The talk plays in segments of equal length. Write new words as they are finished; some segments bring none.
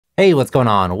Hey, what's going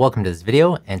on? Welcome to this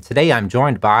video, and today I'm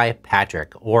joined by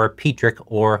Patrick, or Petrick,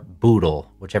 or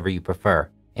Boodle, whichever you prefer.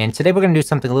 And today we're going to do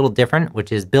something a little different,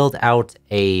 which is build out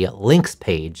a links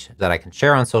page that I can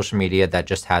share on social media that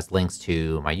just has links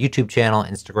to my YouTube channel,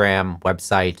 Instagram,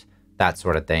 website, that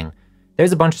sort of thing.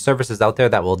 There's a bunch of services out there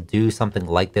that will do something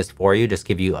like this for you, just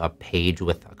give you a page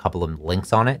with a couple of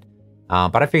links on it.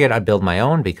 But I figured I'd build my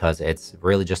own because it's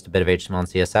really just a bit of HTML and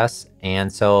CSS.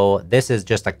 And so this is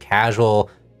just a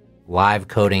casual live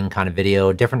coding kind of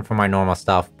video, different from my normal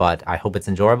stuff, but I hope it's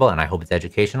enjoyable and I hope it's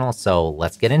educational. So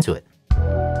let's get into it.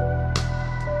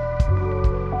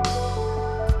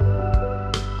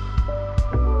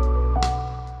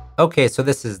 Okay, so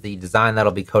this is the design that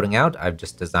I'll be coding out. I've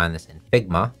just designed this in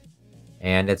Figma,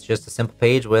 and it's just a simple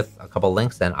page with a couple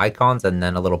links and icons and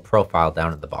then a little profile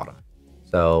down at the bottom.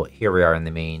 So here we are in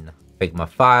the main Figma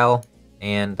file,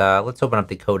 and let's open up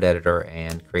the code editor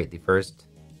and create the first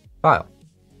file.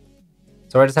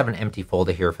 So I just have an empty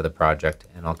folder here for the project,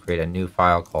 and I'll create a new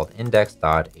file called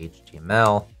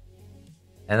index.html.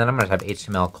 And then I'm going to type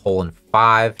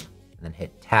HTML:5 and then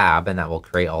hit tab, and that will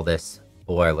create all this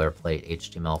boilerplate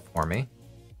HTML for me.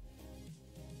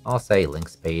 I'll say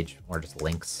links page, or just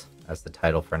links as the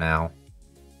title for now.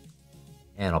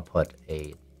 And I'll put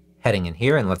a heading in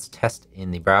here, and let's test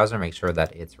in the browser, make sure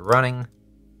that it's running.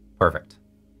 Perfect.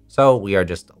 So we are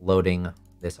just loading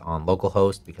this on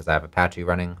localhost because I have Apache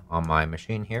running on my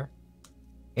machine here.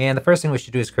 And the first thing we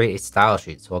should do is create a style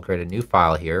sheet. So I'll create a new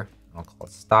file here. I'll call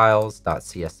it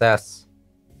styles.css.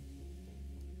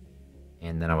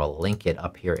 And then I will link it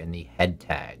up here in the head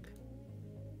tag.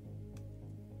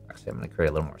 Actually, I'm going to create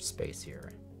a little more space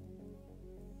here.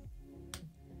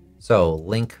 So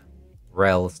link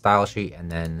rel style sheet,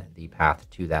 and then the path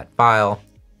to that file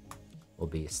will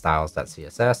be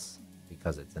styles.css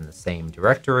because it's in the same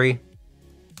directory.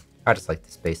 I just like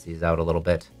to space these out a little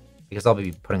bit because I'll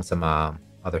be putting some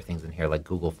other things in here like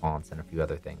Google Fonts and a few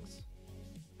other things.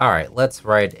 All right, let's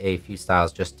write a few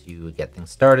styles just to get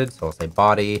things started. So I'll say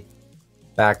body,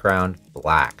 background,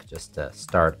 black, just to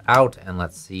start out. And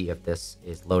let's see if this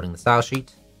is loading the style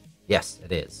sheet. Yes,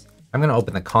 it is. I'm going to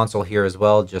open the console here as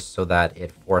well, just so that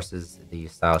it forces the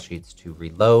style sheets to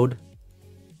reload,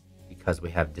 because we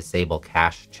have disable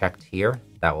cache checked here.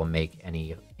 That will make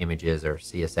any images or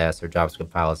CSS or JavaScript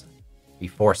files be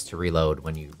forced to reload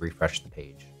when you refresh the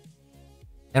page.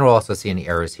 And we'll also see any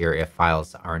errors here if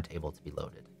files aren't able to be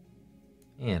loaded.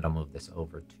 And I'll move this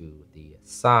over to the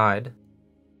side.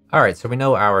 All right, so we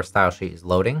know our style sheet is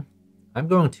loading. I'm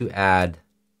going to add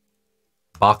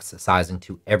box sizing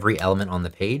to every element on the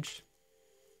page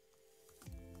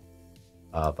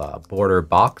of border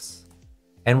box.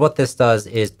 And what this does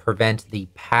is prevent the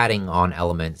padding on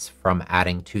elements from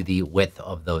adding to the width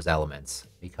of those elements.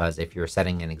 Because if you're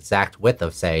setting an exact width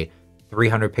of, say,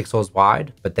 300 pixels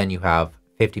wide, but then you have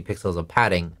 50 pixels of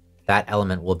padding, that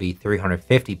element will be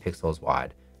 350 pixels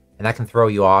wide. And that can throw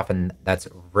you off, and that's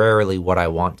rarely what I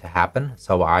want to happen.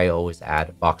 So I always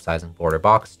add box sizing border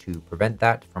box to prevent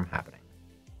that from happening.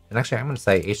 And actually, I'm going to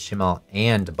say HTML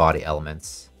and body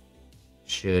elements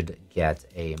should get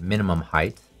a minimum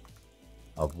height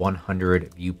of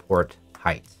 100 viewport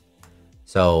height.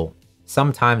 So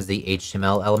sometimes the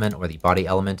HTML element or the body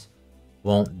element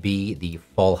won't be the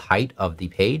full height of the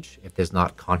page if there's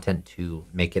not content to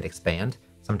make it expand.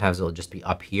 Sometimes it'll just be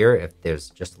up here if there's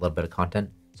just a little bit of content.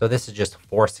 So this is just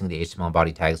forcing the HTML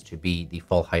body tags to be the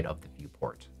full height of the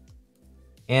viewport.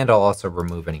 And I'll also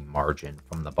remove any margin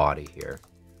from the body here.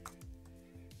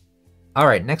 All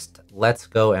right, next, let's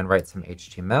go and write some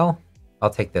HTML. I'll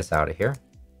take this out of here.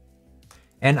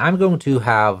 And I'm going to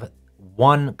have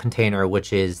one container,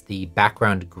 which is the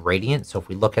background gradient. So if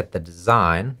we look at the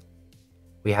design,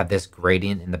 we have this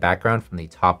gradient in the background from the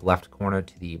top left corner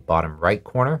to the bottom right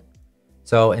corner.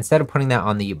 So instead of putting that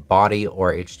on the body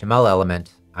or HTML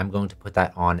element, I'm going to put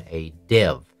that on a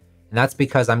div. And that's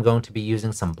because I'm going to be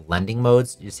using some blending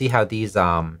modes. You see how these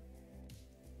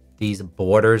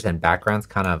borders and backgrounds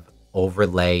kind of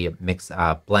overlay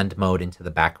blend mode into the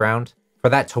background. For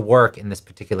that to work in this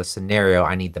particular scenario,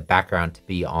 I need the background to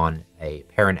be on a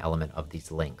parent element of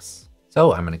these links.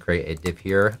 So I'm going to create a div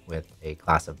here with a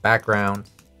class of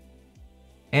background.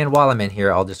 And while I'm in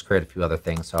here, I'll just create a few other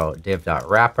things. So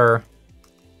div.wrapper.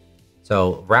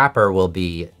 So wrapper will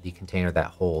be the container that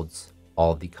holds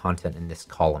all of the content in this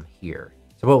column here.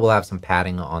 So we'll have some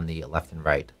padding on the left and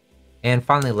right. And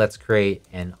finally, let's create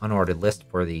an unordered list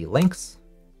for the links.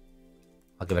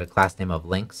 I'll give it a class name of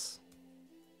links.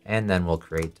 And then we'll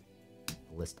create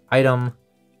a list item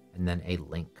and then a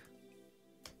link.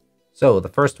 So the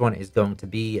first one is going to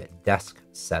be desk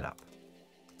setup.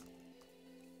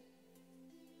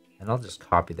 And I'll just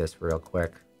copy this real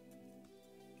quick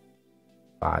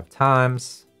 5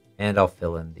 times. And I'll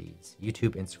fill in these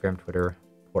YouTube, Instagram, Twitter,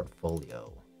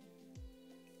 portfolio.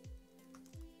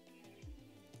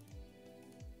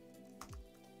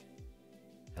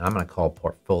 And I'm going to call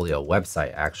portfolio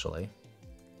website, actually.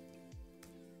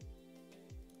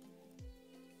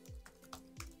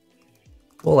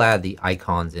 We'll add the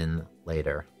icons in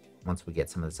later once we get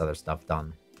some of this other stuff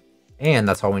done. And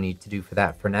that's all we need to do for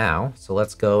that for now. So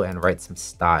let's go and write some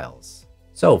styles.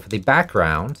 So for the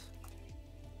background,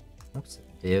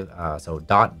 so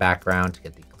dot background to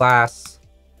get the class.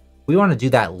 We want to do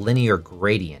that linear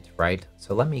gradient, right?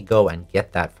 So let me go and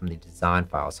get that from the design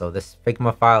file. So this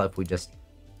Figma file, if we just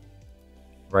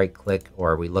right click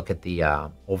or we look at the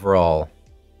overall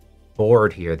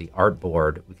board here, the art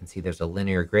board, we can see there's a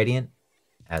linear gradient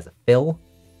as a fill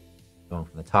going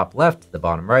from the top left to the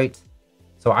bottom right.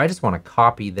 So I just want to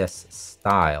copy this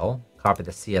style, copy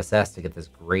the CSS to get this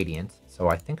gradient. So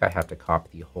I think I have to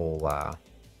copy the whole,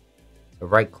 so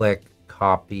right click,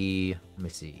 copy, let me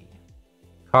see,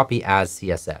 copy as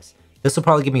CSS. This will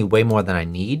probably give me way more than I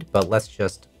need, but let's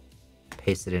just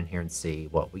paste it in here and see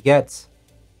what we get.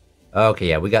 Okay,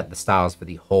 yeah, we got the styles for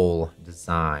the whole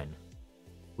design.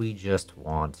 We just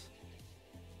want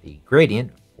the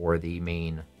gradient for the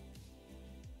main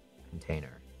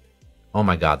container. Oh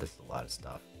my god, this is a lot of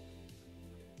stuff.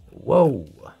 Whoa.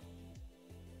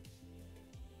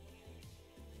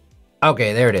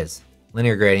 Okay, there it is.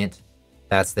 Linear gradient.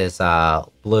 That's this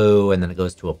blue, and then it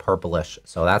goes to a purplish.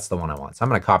 So that's the one I want. So I'm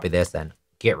going to copy this and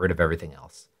get rid of everything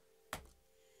else.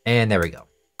 And there we go.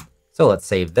 So let's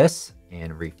save this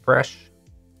and refresh.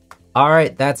 All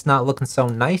right, that's not looking so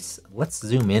nice. Let's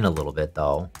zoom in a little bit,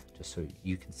 though, just so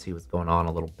you can see what's going on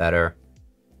a little better.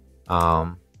 Yeah,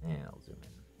 I'll zoom in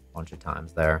a bunch of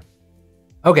times there.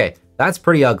 Okay, that's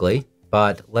pretty ugly,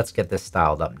 but let's get this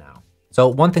styled up now. So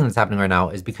one thing that's happening right now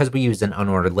is because we use an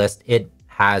unordered list, it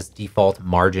has default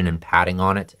margin and padding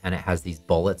on it, and it has these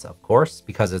bullets, of course,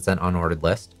 because it's an unordered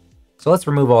list. So let's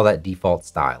remove all that default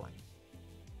styling.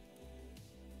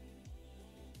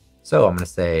 So I'm going to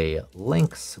say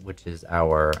links, which is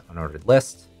our unordered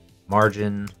list,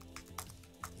 margin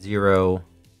 0,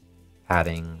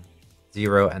 padding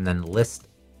 0, and then list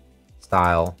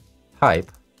style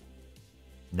type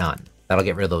none. That'll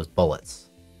get rid of those bullets.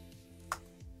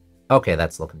 Okay,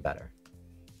 that's looking better.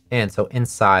 And so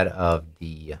inside of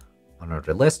the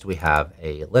unordered list, we have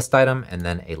a list item and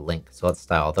then a link. So let's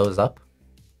style those up.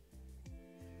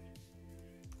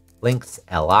 Links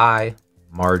li,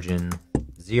 margin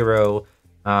 0.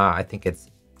 I think it's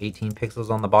 18 pixels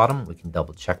on the bottom. We can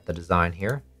double check the design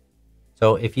here.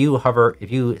 So if you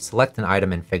select an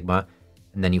item in Figma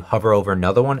and then you hover over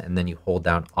another one and then you hold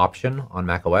down Option on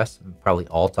macOS, and probably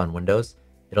Alt on Windows,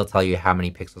 it'll tell you how many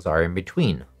pixels are in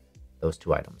between those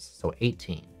two items. So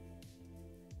 18.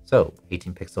 So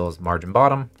 18 pixels margin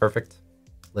bottom, perfect.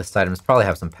 List items probably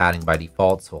have some padding by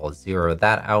default, so I'll zero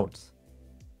that out.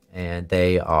 And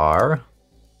they are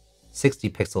 60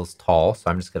 pixels tall, so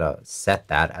I'm just gonna set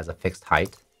that as a fixed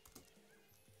height.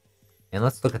 And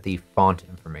let's look at the font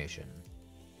information.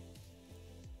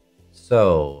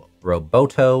 So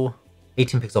Roboto,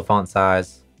 18 pixel font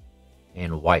size,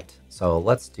 and white. So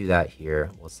let's do that here.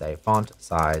 We'll say font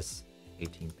size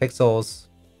 18 pixels.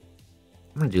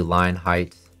 I'm gonna do line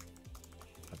height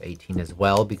of 18 as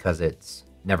well because it's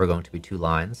never going to be 2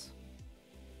 lines.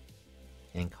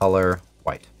 And color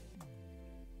white.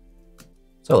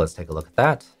 So let's take a look at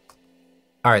that.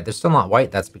 All right, they're still not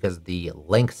white. That's because the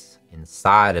links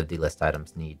inside of the list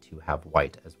items need to have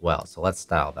white as well. So let's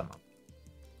style them up.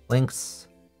 Links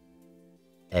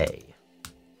A.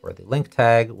 For the link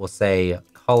tag, we'll say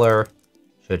color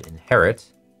should inherit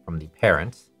from the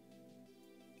parent.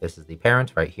 This is the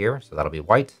parent right here, so that'll be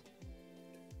white.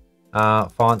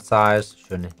 Font size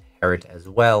should inherit as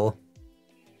well.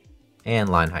 And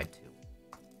line height too.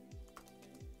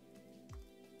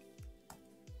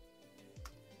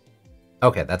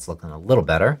 Okay, that's looking a little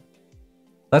better.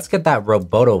 Let's get that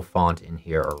Roboto font in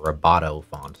here, or Roboto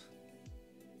font.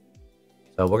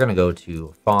 So we're going to go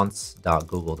to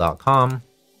fonts.google.com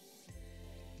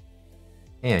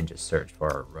and just search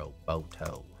for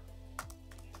Roboto.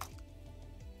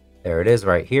 There it is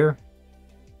right here.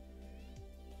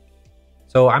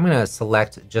 So I'm going to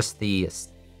select just the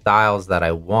styles that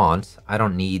I want. I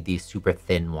don't need the super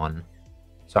thin one.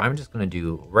 So I'm just going to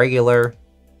do regular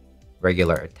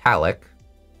italic,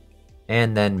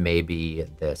 and then maybe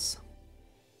this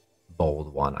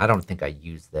bold one. I don't think I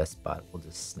use this, but we'll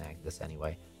just snag this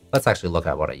anyway. Let's actually look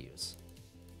at what I use.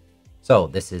 So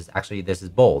this is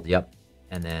bold, yep.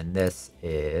 And then this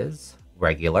is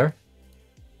regular.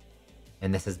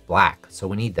 and this is black. So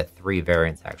we need the 3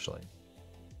 variants actually.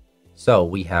 So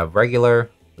we have regular,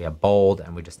 we have bold,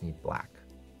 and we just need black.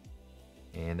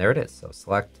 And there it is. So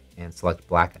select and select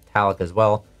black italic as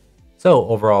well. So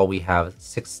overall we have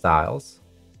 6 styles.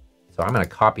 So I'm going to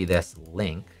copy this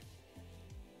link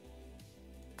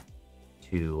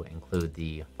to include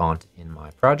the font in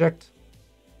my project.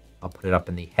 I'll put it up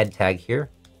in the head tag here.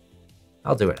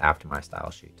 I'll do it after my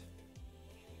style sheet.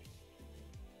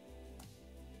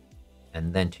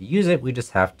 And then to use it, we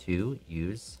just have to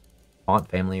use font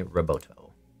family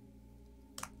Roboto.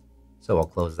 So I'll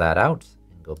close that out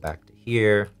and go back to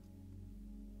here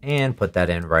and put that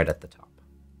in right at the top.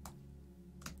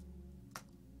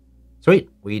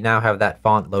 Sweet, we now have that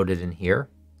font loaded in here,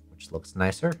 which looks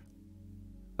nicer.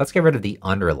 Let's get rid of the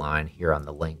underline here on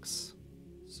the links.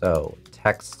 So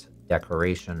text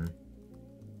decoration,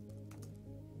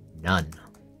 none.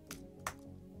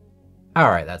 All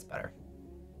right, that's better.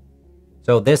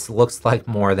 So this looks like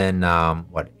more than,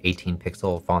 18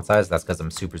 pixel font size. That's because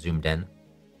I'm super zoomed in.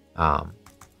 I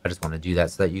just want to do that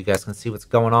so that you guys can see what's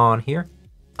going on here.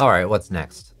 All right, what's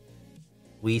next?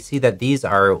 We see that these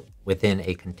are within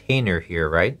a container here,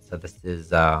 right? So this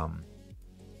is,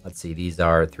 let's see, these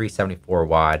are 374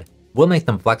 wide. We'll make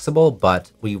them flexible,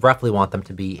 but we roughly want them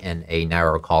to be in a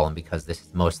narrow column because this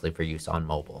is mostly for use on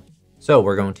mobile. So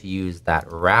we're going to use that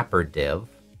wrapper div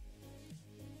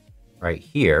right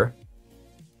here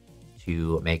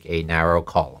to make a narrow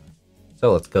column.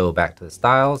 So let's go back to the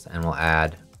styles and we'll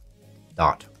add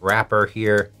dot wrapper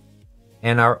here.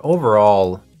 And our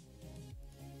overall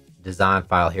design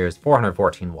file here is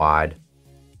 414 wide.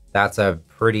 That's a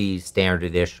pretty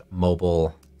standard-ish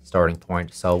mobile starting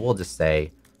point. So we'll just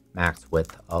say max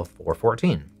width of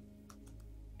 414.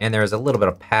 And there's a little bit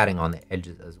of padding on the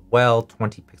edges as well,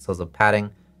 20 pixels of padding.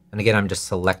 And again, I'm just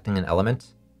selecting an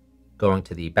element, going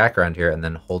to the background here, and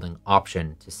then holding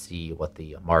Option to see what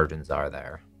the margins are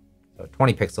there. So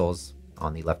 20 pixels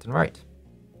on the left and right.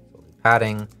 So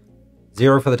padding,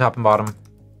 0 for the top and bottom,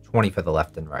 20 for the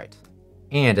left and right.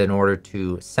 And in order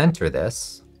to center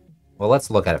this, well, let's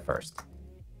look at it first.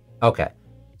 Okay,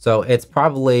 so it's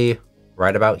probably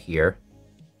right about here,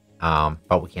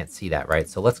 but we can't see that, right?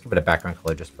 So let's give it a background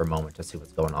color just for a moment to see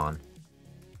what's going on.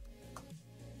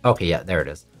 Okay, yeah, there it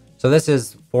is. So this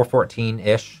is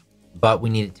 414-ish, but we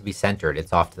need it to be centered.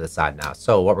 It's off to the side now.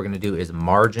 So what we're going to do is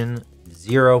margin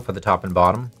 0 for the top and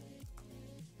bottom,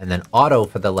 and then auto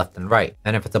for the left and right.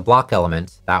 And if it's a block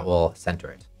element, that will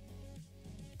center it.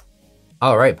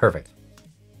 All right, perfect.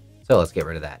 So let's get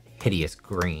rid of that hideous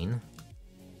green.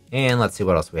 And let's see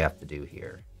what else we have to do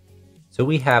here. So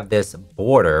we have this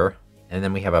border, and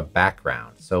then we have a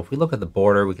background. So if we look at the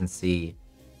border, we can see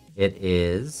it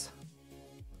is,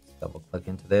 let's double click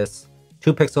into this,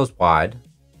 2 pixels wide,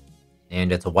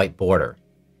 and it's a white border.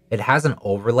 It has an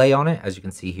overlay on it, as you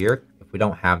can see here. If we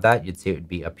don't have that, you'd see it would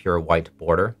be a pure white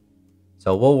border.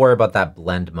 So we'll worry about that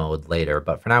blend mode later,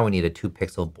 but for now we need a 2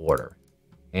 pixel border.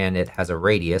 And it has a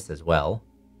radius as well.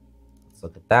 Let's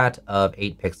look at that, of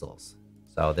 8 pixels.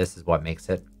 So this is what makes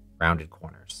it rounded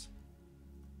corners.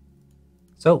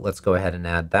 So let's go ahead and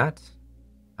add that.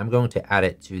 I'm going to add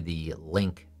it to the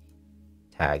link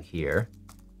tag here.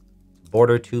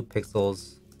 Border 2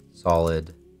 pixels,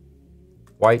 solid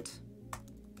white,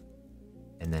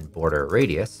 and then border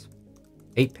radius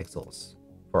 8 pixels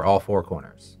for all 4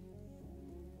 corners.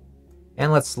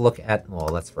 And let's look at, well,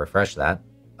 let's refresh that.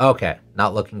 Okay,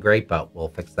 not looking great, but we'll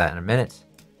fix that in a minute.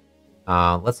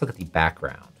 Let's look at the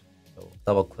background. So we'll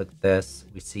double click this.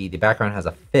 We see the background has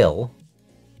a fill,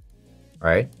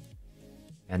 right?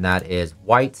 And that is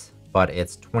white, but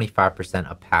it's 25%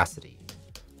 opacity.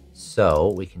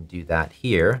 So we can do that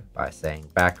here by saying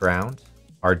background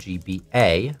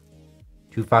RGBA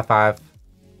 255,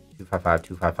 255,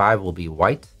 255 will be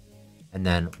white. And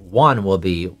then 1 will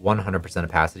be 100%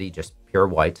 opacity, just pure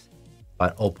white.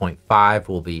 But 0.5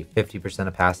 will be 50%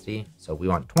 opacity. So we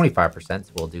want 25%,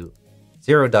 so we'll do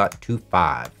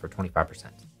 0.25 for 25%.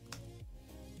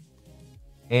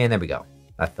 And there we go.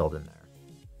 That filled in there.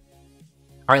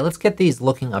 All right, let's get these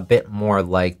looking a bit more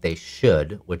like they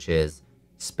should, which is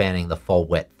spanning the full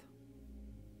width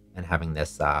and having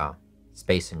this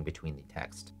spacing between the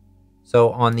text. So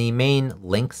on the main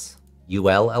links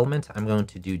UL element, I'm going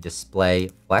to do display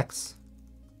flex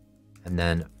and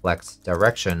then flex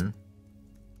direction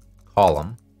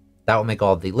column. That will make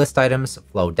all the list items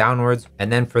flow downwards. And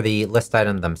then for the list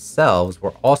item themselves,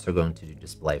 we're also going to do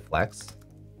display flex.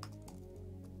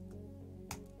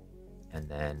 And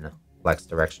then flex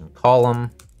direction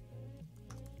column.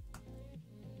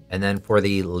 And then for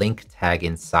the link tag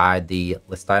inside the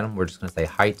list item, we're just going to say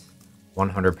height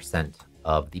 100%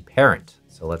 of the parent.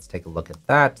 So let's take a look at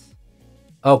that.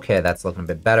 Okay, that's looking a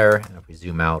bit better. And if we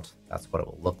zoom out, that's what it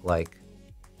will look like.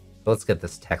 So let's get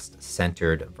this text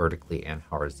centered vertically and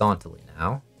horizontally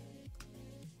now.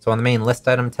 So on the main list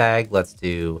item tag, let's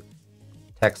do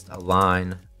text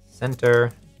align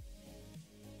center.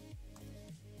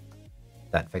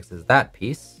 That fixes that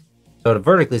piece. So to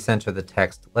vertically center the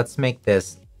text, let's make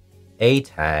this a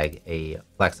tag a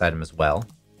flex item as well.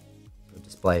 So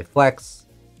display flex,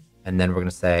 and then we're going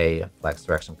to say flex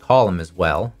direction column as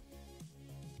well.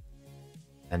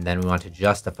 And then we want to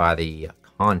justify the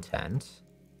content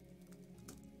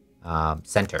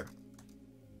center.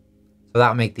 So that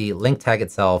will make the link tag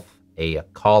itself a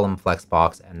column flex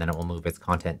box, and then it will move its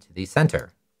content to the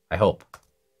center, I hope.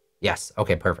 Yes,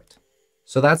 okay, perfect.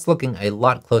 So that's looking a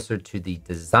lot closer to the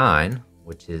design,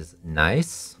 which is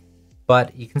nice.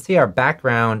 But you can see our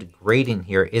background gradient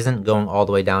here isn't going all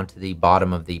the way down to the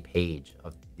bottom of the page,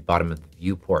 of the bottom of the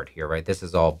viewport here, right? This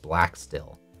is all black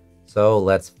still. So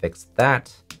let's fix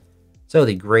that. So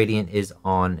the gradient is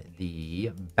on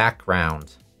the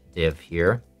background div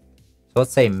here. So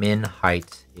let's say min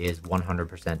height is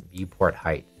 100% viewport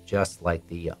height, just like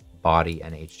the body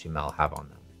and HTML have on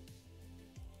them.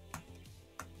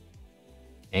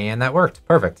 And that worked,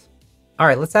 perfect. All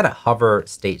right, let's add a hover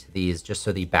state to these just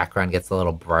so the background gets a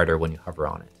little brighter when you hover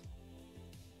on it.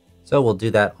 So we'll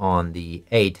do that on the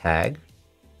A tag.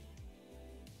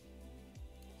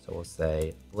 So we'll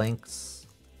say links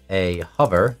A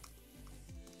hover.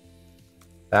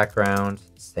 Background,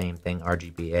 same thing,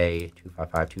 RGBA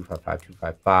 255, 255,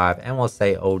 255, and we'll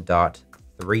say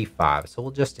O.35. So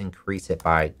we'll just increase it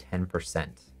by 10%.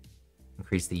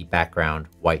 Increase the background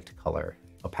white color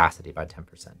opacity by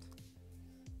 10%.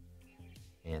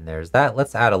 And there's that.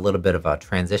 Let's add a little bit of a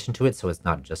transition to it so it's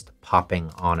not just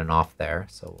popping on and off there.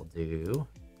 So we'll do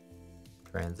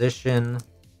transition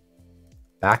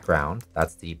background.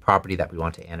 That's the property that we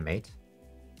want to animate.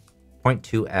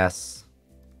 0.2s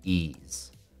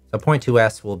ease. So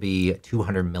 0.2s will be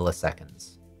 200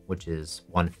 milliseconds, which is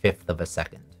 1/5 of a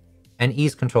second. And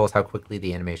ease controls how quickly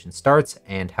the animation starts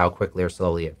and how quickly or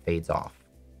slowly it fades off.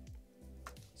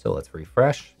 So let's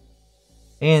refresh.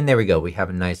 And there we go. We have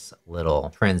a nice little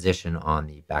transition on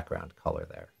the background color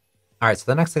there. All right, so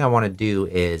the next thing I want to do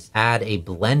is add a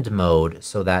blend mode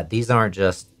so that these aren't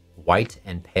just white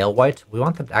and pale white. We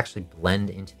want them to actually blend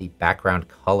into the background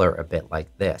color a bit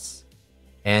like this.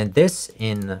 And this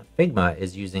in Figma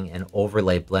is using an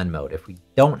overlay blend mode. If we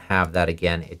don't have that,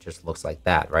 again, it just looks like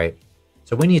that, right?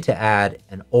 So we need to add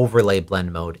an overlay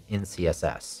blend mode in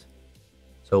CSS.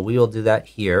 So we will do that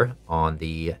here on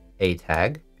the A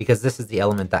tag, because this is the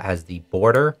element that has the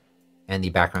border and the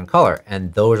background color.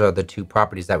 And those are the two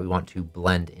properties that we want to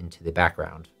blend into the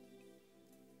background.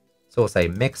 So we'll say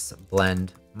mix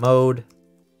blend mode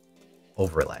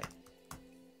overlay.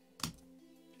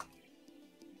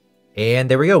 And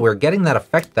there we go. We're getting that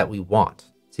effect that we want.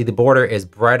 See, the border is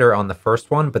brighter on the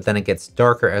first one, but then it gets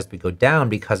darker as we go down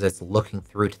because it's looking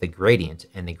through to the gradient,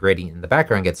 and the gradient in the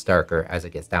background gets darker as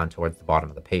it gets down towards the bottom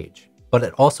of the page. But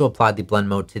it also applied the blend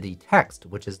mode to the text,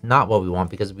 which is not what we want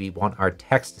because we want our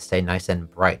text to stay nice and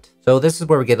bright. So this is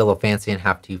where we get a little fancy and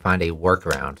have to find a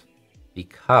workaround,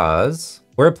 because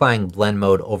we're applying blend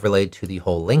mode overlay to the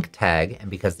whole link tag, and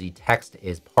because the text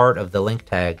is part of the link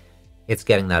tag, it's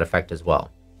getting that effect as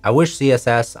well. I wish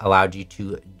CSS allowed you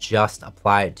to just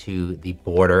apply it to the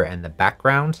border and the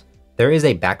background. There is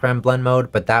a background blend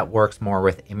mode, but that works more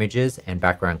with images and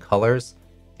background colors,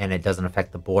 and it doesn't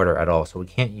affect the border at all, so we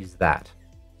can't use that.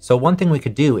 So one thing we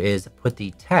could do is put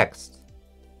the text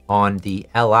on the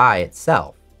LI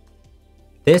itself.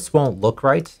 This won't look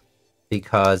right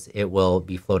because it will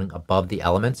be floating above the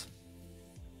element,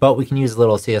 but we can use a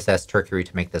little CSS trickery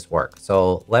to make this work.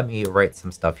 So let me write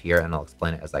some stuff here and I'll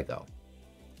explain it as I go.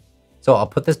 So I'll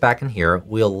put this back in here.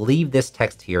 We'll leave this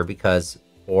text here because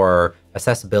for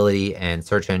accessibility and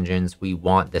search engines, we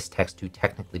want this text to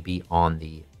technically be on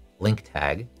the link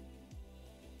tag,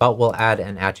 but we'll add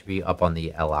an attribute up on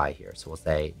the LI here. So we'll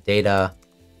say data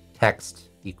text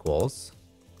equals,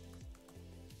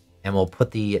 and we'll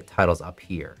put the titles up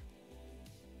here.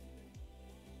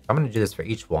 I'm going to do this for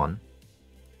each one.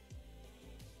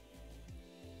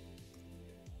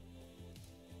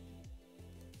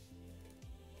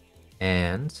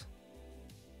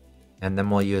 And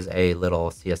then we'll use a little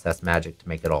CSS magic to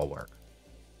make it all work.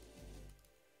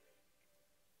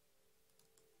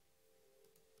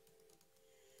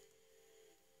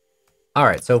 All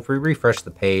right, so if we refresh the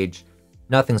page,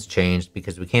 nothing's changed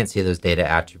because we can't see those data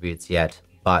attributes yet,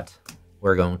 but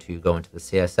we're going to go into the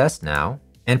CSS now.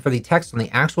 And for the text on the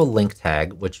actual link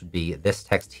tag, which would be this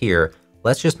text here,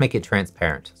 Let's just make it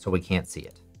transparent so we can't see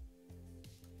it.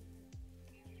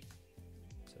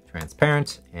 So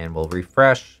transparent, and we'll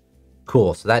refresh.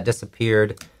 Cool, so that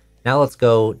disappeared. Now let's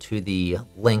go to the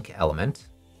link element,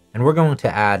 and we're going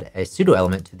to add a pseudo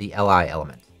element to the li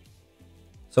element.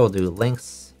 So we'll do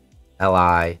links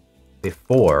li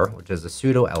before, which is a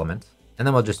pseudo element, and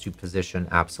then we'll just do position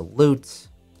absolute.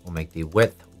 We'll make the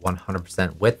width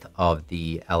 100% width of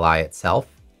the li itself,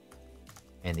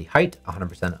 and the height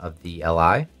 100% of the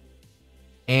li.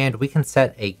 And we can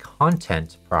set a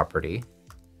content property.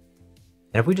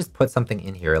 And if we just put something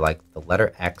in here like the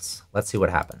letter X, let's see what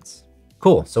happens.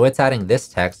 Cool, so it's adding this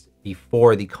text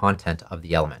before the content of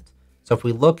the element. So if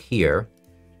we look here,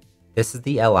 this is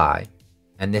the li,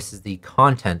 and this is the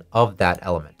content of that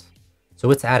element. So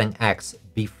it's adding X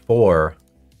before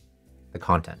the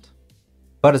content.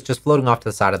 But it's just floating off to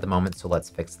the side at the moment, so let's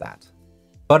fix that.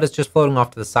 But it's just floating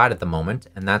off to the side at the moment,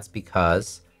 and that's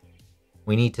because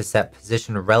we need to set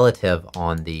position relative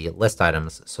on the list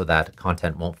items so that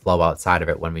content won't flow outside of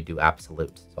it when we do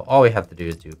absolute. So all we have to do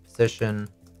is do position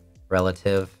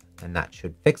relative, and that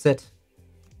should fix it.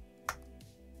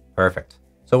 Perfect.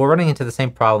 So we're running into the same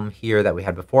problem here that we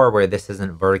had before where this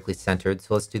isn't vertically centered.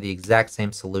 So let's do the exact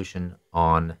same solution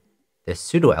on this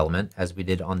pseudo element as we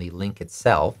did on the link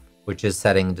itself, which is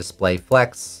setting display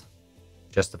flex,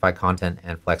 justify content,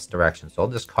 and flex direction. So I'll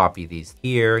just copy these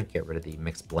here, get rid of the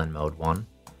mixed blend mode one,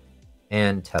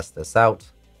 and test this out.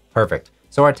 Perfect.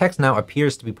 So our text now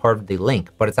appears to be part of the link,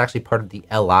 but it's actually part of the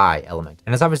li element.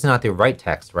 And it's obviously not the right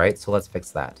text, right? So let's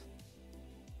fix that.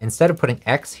 Instead of putting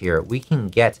X here, we can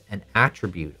get an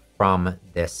attribute from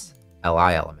this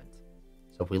li element.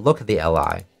 So if we look at the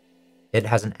li, it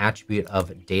has an attribute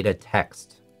of data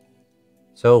text.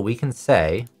 So we can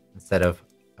say, instead of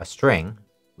a string,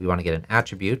 we want to get an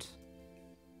attribute,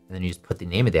 and then you just put the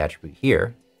name of the attribute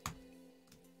here.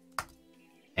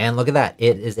 And look at that,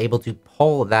 it is able to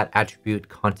pull that attribute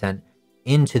content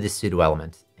into the pseudo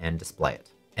element and display it.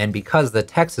 And because the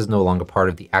text is no longer part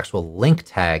of the actual link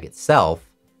tag itself,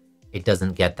 it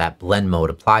doesn't get that blend mode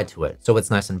applied to it. So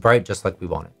it's nice and bright, just like we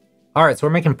want it. All right, so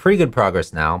we're making pretty good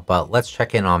progress now, but let's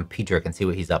check in on Petrick and see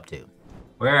what he's up to.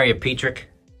 Where are you, Petrick?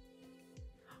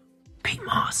 Pete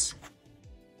Moss.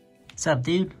 What's up,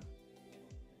 dude?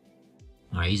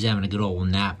 All right, he's having a good old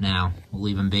nap now. We'll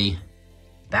leave him be.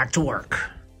 Back to work.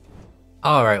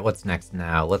 All right, what's next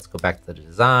now? Let's go back to the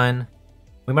design.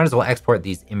 We might as well export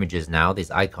these images now,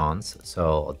 these icons.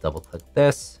 So I'll double click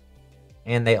this,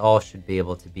 and they all should be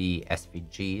able to be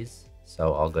SVGs.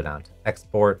 So I'll go down to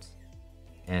export,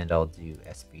 and I'll do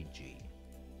SVG.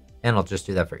 And I'll just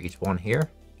do that for each one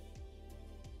here.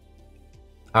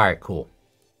 All right, cool.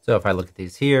 So if I look at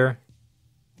these here,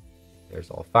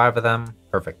 there's all 5 of them.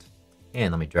 Perfect.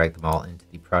 And let me drag them all into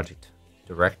the project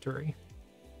directory.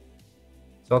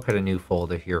 So I'll create a new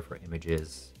folder here for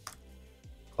images.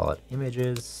 Call it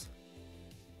images.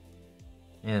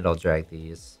 And I'll drag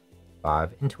these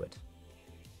 5 into it.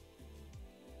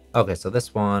 Okay, so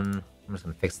this one, I'm just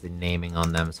going to fix the naming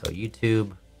on them. So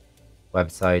YouTube,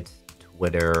 website,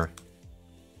 Twitter,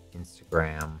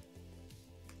 Instagram.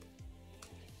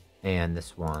 And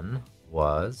this one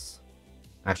was,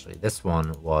 actually this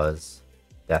one was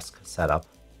desk setup.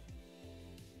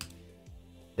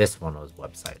 This one was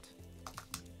website.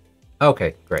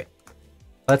 Okay, great.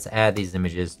 Let's add these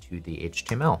images to the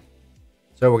HTML.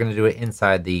 So we're going to do it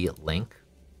inside the link.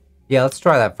 Yeah, let's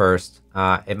try that first.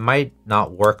 It might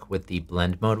not work with the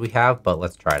blend mode we have, but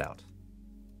let's try it out.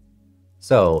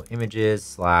 So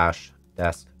images /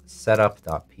 desk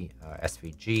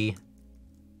setup.svg.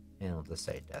 And we'll just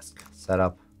say desk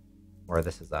setup, or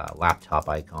this is a laptop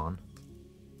icon.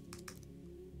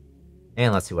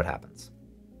 And let's see what happens.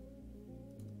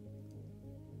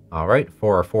 All right,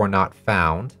 404 not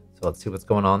found. So let's see what's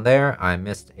going on there. I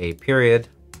missed a period.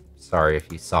 Sorry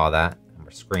if you saw that. And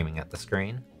we're screaming at the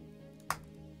screen.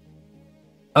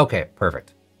 Okay,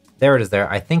 perfect. There it is there.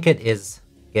 I think it is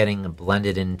getting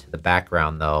blended into the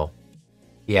background though.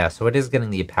 Yeah, so it is getting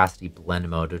the opacity blend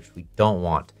mode, which we don't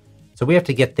want. So we have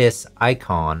to get this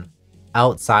icon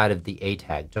outside of the A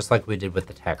tag, just like we did with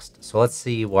the text. So let's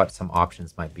see what some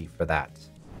options might be for that.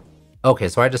 Okay,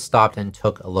 so I just stopped and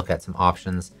took a look at some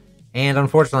options. And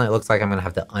unfortunately, it looks like I'm going to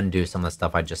have to undo some of the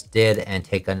stuff I just did and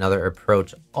take another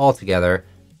approach altogether,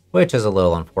 which is a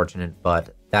little unfortunate,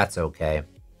 but that's okay.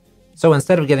 So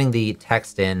instead of getting the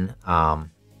text in,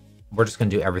 we're just going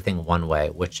to do everything one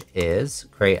way, which is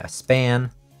create a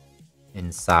span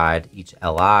inside each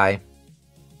li.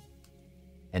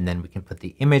 And then we can put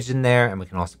the image in there, and we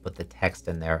can also put the text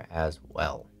in there as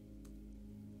well.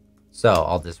 So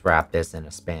I'll just wrap this in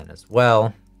a span as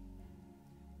well.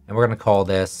 And we're going to call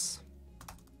this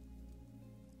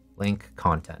link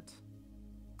content.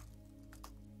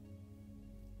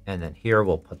 And then here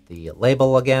we'll put the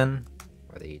label again,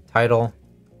 or the title.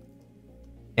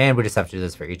 And we just have to do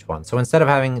this for each one. So instead of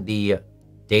having the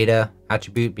data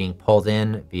attribute being pulled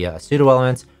in via a pseudo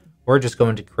element, we're just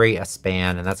going to create a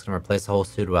span, and that's going to replace the whole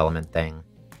pseudo element thing.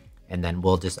 And then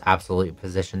we'll just absolutely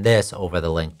position this over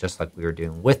the link, just like we were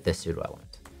doing with this pseudo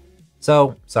element.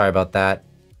 So sorry about that.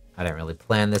 I didn't really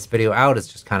plan this video out.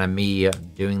 It's just kind of me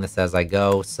doing this as I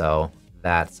go. So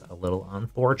that's a little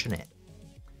unfortunate.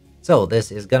 So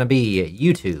this is going to be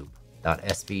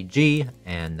youtube.svg,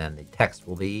 and then the text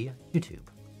will be YouTube.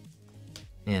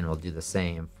 And we'll do the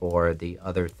same for the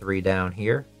other three down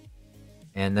here.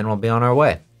 And then we'll be on our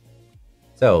way.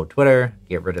 So Twitter,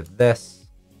 get rid of this.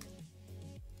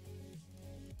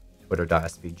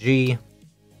 Twitter.svg.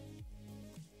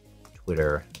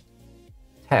 Twitter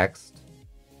text.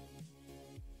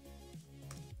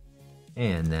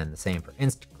 And then the same for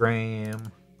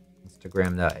Instagram.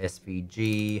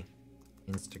 Instagram.svg.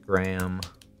 Instagram.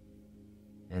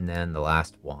 And then the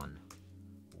last one.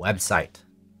 Website.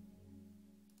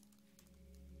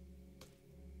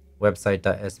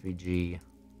 Website.svg.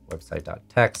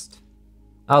 Website.text.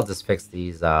 I'll just fix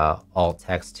these alt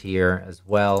text here as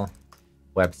well.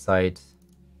 Website,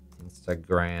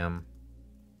 Instagram,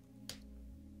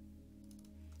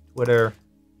 Twitter,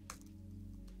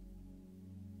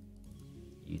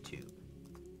 YouTube.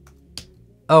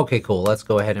 Okay, cool. Let's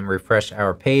go ahead and refresh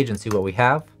our page and see what we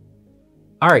have.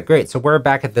 All right, great. So we're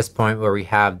back at this point where we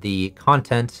have the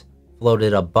content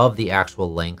floated above the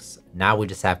actual links. Now we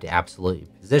just have to absolutely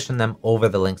position them over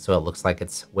the link so it looks like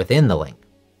it's within the link.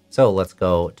 So let's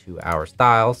go to our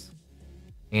styles,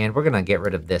 and we're going to get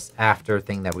rid of this after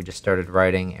thing that we just started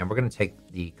writing, and we're going to take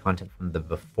the content from the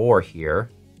before here.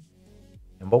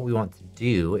 And what we want to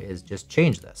do is just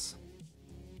change this.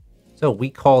 So we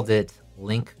called it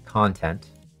link content,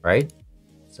 right?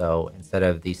 So instead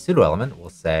of the pseudo element, we'll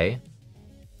say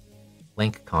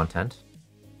link content.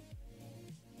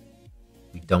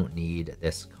 We don't need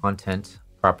this content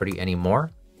property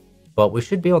anymore, but we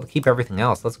should be able to keep everything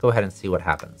else. Let's go ahead and see what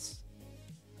happens.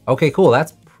 Okay, cool.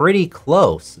 That's pretty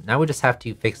close. Now we just have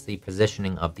to fix the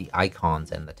positioning of the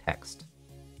icons and the text.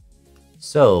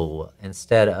 So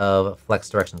instead of flex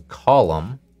direction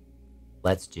column,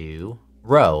 let's do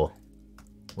row,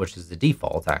 which is the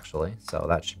default actually. So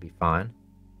that should be fine.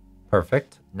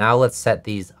 Perfect. Now let's set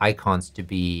these icons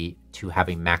to have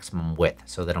a maximum width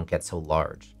so they don't get so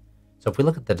large. So if we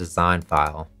look at the design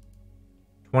file,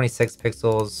 26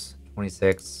 pixels,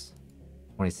 26,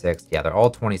 26. Yeah, they're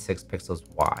all 26 pixels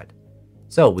wide.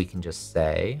 So we can just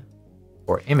say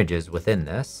for images within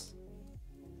this,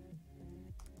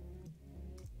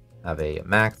 have a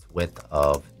max width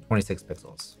of 26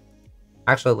 pixels.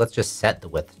 Actually, let's just set the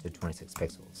width to 26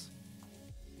 pixels.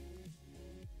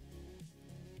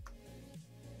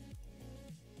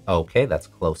 Okay, that's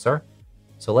closer.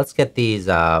 So let's get these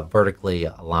vertically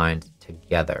aligned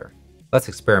together. Let's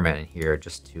experiment in here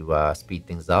just to speed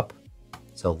things up.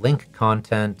 So link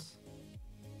content,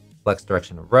 flex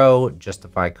direction row,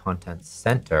 justify content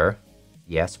center.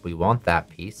 Yes, we want that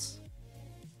piece.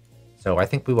 So I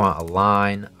think we want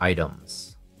align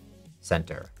items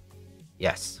center.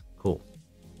 Yes, cool.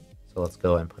 So let's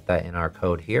go and put that in our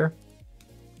code here.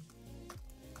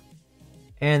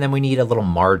 And then we need a little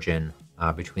margin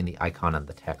between the icon and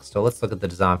the text. So let's look at the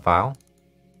design file,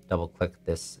 double click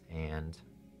this and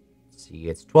see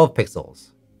it's 12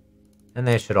 pixels. And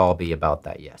they should all be about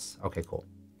that, yes. Okay, cool.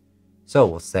 So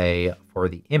we'll say for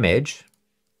the image,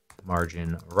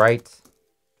 margin right,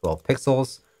 12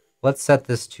 pixels. Let's set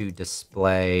this to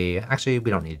display. Actually,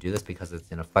 we don't need to do this because it's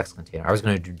in a flex container. I was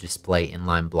going to do display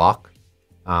inline block,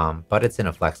 but it's in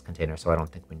a flex container, so I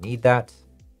don't think we need that.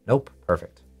 Nope,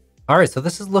 perfect. All right, so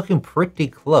this is looking pretty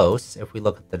close. If we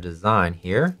look at the design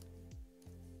here,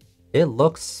 it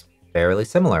looks fairly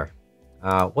similar.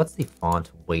 What's the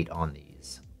font weight on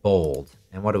these? Bold.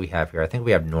 And what do we have here? I think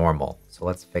we have normal. So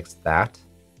let's fix that.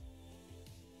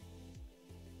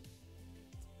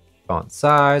 Font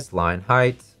size, line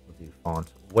height. We'll do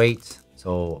font weight.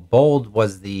 So bold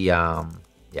was the,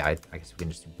 yeah, I guess we can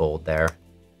just do bold there.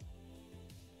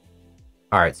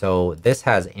 All right, so this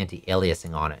has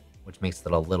anti-aliasing on it, which makes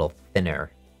it a little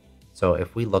thinner. So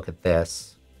if we look at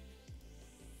this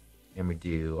and we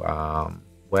do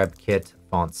WebKit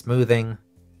font smoothing,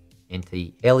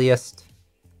 anti-aliased,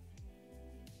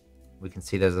 we can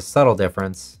see there's a subtle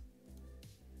difference.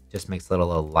 Just makes it a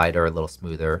little lighter, a little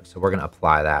smoother. So we're going to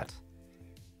apply that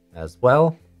as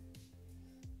well.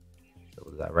 So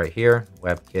we'll do that right here.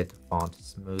 WebKit font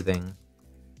smoothing,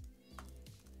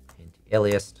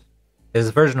 anti-aliased. There's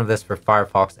a version of this for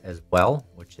Firefox as well,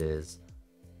 which is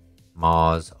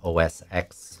Moz OS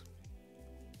X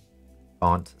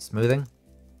font smoothing.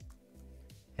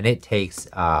 And it takes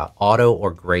auto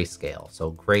or grayscale.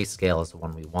 So grayscale is the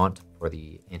one we want for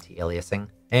the anti-aliasing.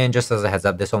 And just as a heads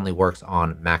up, this only works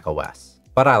on Mac OS.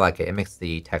 But I like it. It makes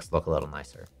the text look a little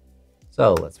nicer.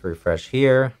 So let's refresh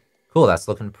here. Cool, that's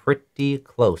looking pretty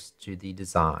close to the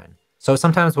design. So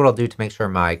sometimes what I'll do to make sure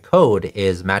my code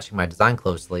is matching my design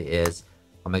closely is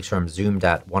I'll make sure I'm zoomed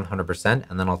at 100%,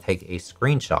 and then I'll take a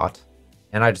screenshot.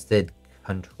 And I just did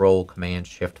Control Command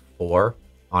Shift 4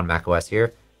 on macOS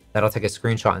here. That'll take a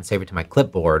screenshot and save it to my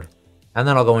clipboard. And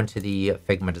then I'll go into the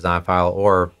Figma design file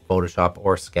or Photoshop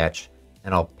or Sketch,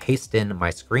 and I'll paste in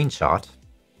my screenshot.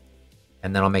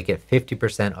 And then I'll make it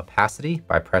 50% opacity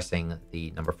by pressing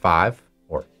the number 5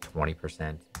 or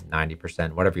 20%,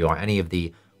 90%, whatever you want. Any of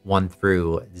the 1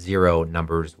 through 0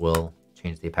 numbers will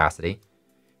change the opacity.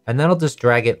 And then I'll just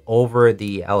drag it over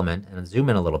the element and zoom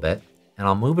in a little bit, and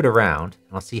I'll move it around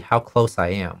and I'll see how close I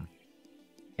am.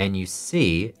 And you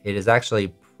see it is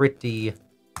actually pretty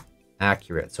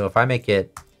accurate. So if I make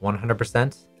it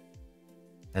 100%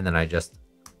 and then I just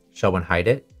show and hide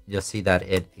it, you'll see that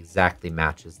it exactly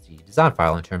matches the design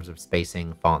file in terms of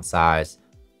spacing, font size,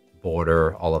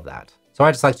 border, all of that. So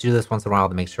I just like to do this once in a while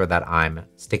to make sure that I'm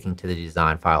sticking to the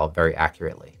design file very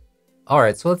accurately. All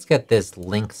right, so let's get this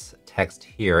links text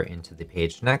here into the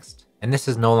page next. And this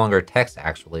is no longer text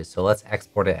actually, so let's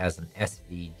export it as an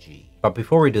SVG. But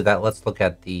before we do that, let's look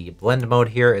at the blend mode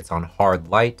here. It's on hard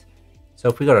light. So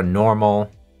if we go to normal,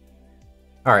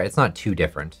 all right, it's not too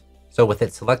different. So with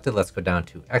it selected, let's go down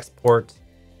to export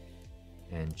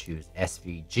and choose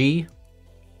SVG.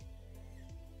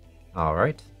 All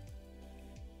right.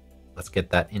 Let's get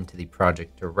that into the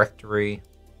project directory.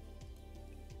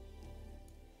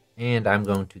 And I'm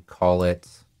going to call it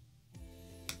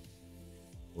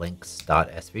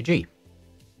links.svg.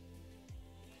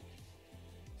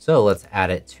 So let's add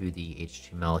it to the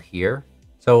HTML here.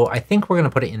 So I think we're going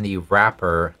to put it in the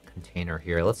wrapper container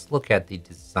here. Let's look at the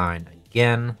design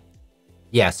again.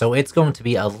 Yeah, so it's going to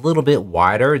be a little bit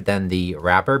wider than the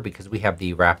wrapper because we have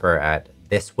the wrapper at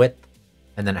this width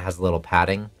and then it has a little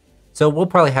padding. So we'll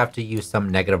probably have to use some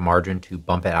negative margin to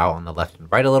bump it out on the left and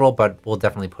right a little, but we'll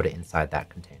definitely put it inside that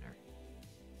container.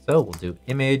 So we'll do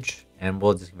image and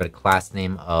we'll just give it a class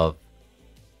name of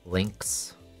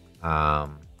links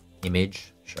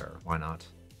image. Sure, why not?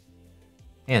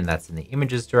 And that's in the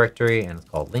images directory and it's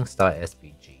called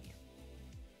links.svg.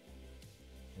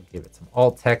 We'll give it some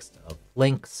alt text of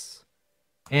links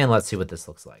and let's see what this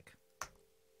looks like.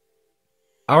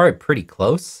 All right, pretty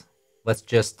close. Let's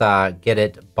just get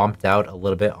it bumped out a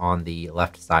little bit on the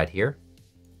left side here.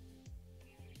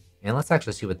 And let's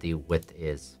actually see what the width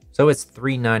is. So it's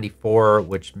 394,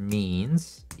 which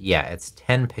means, yeah, it's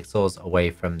 10 pixels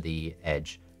away from the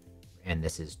edge. And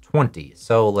this is 20.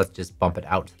 So let's just bump it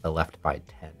out to the left by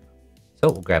 10.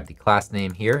 So we'll grab the class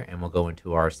name here and we'll go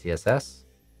into our CSS.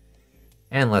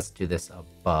 And let's do this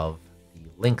above the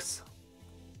links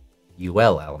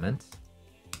UL element.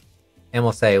 And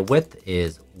we'll say width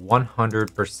is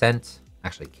 100%,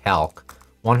 actually calc,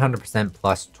 100%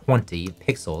 plus 20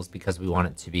 pixels because we want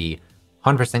it to be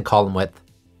 100% column width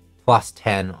plus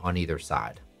 10 on either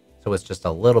side. So it's just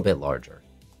a little bit larger.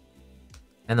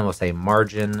 And then we'll say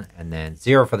margin and then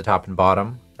 0 for the top and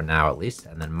bottom, for now at least,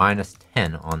 and then minus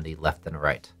 10 on the left and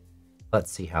right.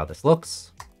 Let's see how this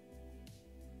looks.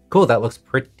 Cool, that looks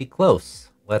pretty close.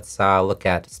 Let's look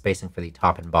at spacing for the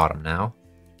top and bottom now.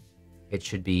 It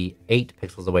should be 8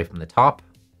 pixels away from the top,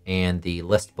 and the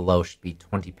list below should be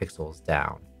 20 pixels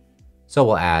down. So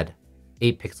we'll add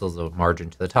 8 pixels of margin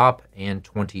to the top and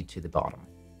 20 to the bottom.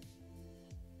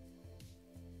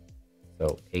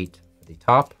 So 8 for the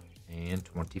top and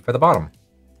 20 for the bottom.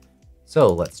 So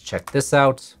let's check this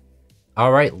out.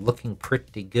 All right, looking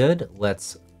pretty good.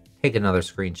 Let's take another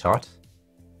screenshot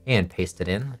and paste it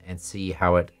in and see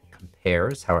how it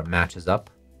compares, how it matches up.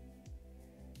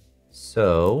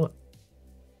 So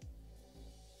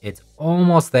it's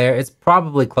almost there. It's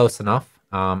probably close enough.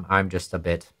 I'm just a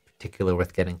bit particular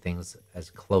with getting things as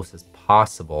close as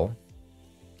possible.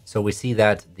 So we see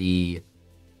that the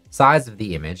size of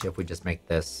the image, if we just make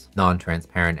this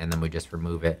non-transparent and then we just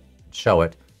remove it and show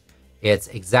it, it's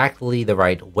exactly the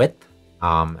right width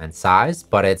and size,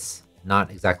 but it's not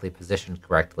exactly positioned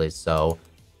correctly. So,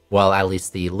 well, at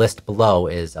least the list below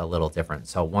is a little different.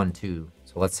 So 1, 2,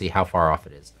 so let's see how far off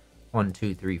it is. 1,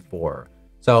 2, 3, 4.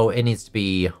 So it needs to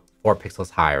be 4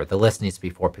 pixels higher. The list needs to be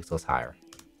 4 pixels higher.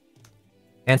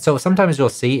 And so sometimes you'll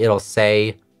see it'll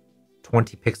say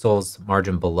 20 pixels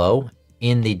margin below,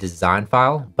 in the design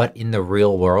file, but in the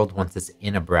real world, once it's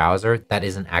in a browser, that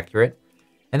isn't accurate.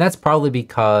 And that's probably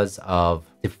because of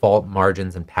default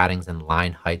margins and paddings and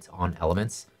line heights on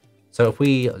elements. So if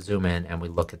we zoom in and we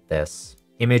look at this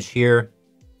image here,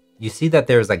 you see that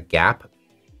there's a gap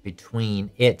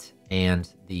between it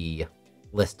and the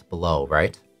list below,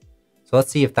 right? So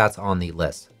let's see if that's on the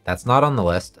list. That's not on the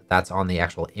list. That's on the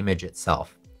actual image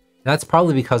itself. And that's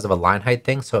probably because of a line height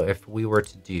thing. So if we were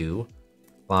to do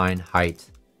line height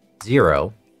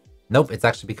 0, nope, it's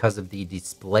actually because of the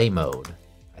display mode,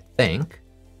 I think.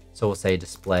 So we'll say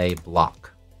display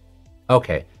block.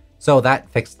 Okay, so that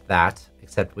fixed that,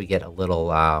 except we get a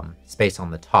little space on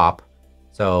the top.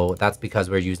 So that's because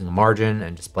we're using a margin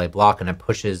and display block, and it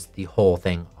pushes the whole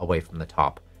thing away from the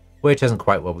top, which isn't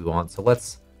quite what we want. So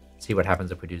let's see what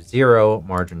happens if we do 0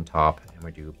 margin top and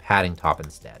we do padding top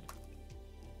instead.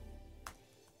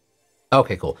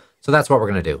 Okay, cool. So that's what we're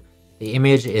going to do. The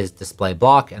image is display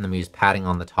block, and then we use padding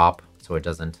on the top so it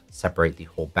doesn't separate the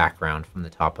whole background from the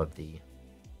top of the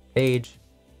page.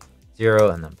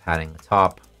 0, and then padding the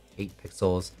top, 8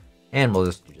 pixels. And we'll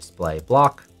just do display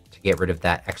block to get rid of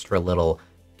that extra little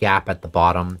gap at the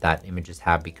bottom that images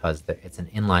have, because it's an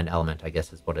inline element, I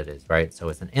guess is what it is, right? So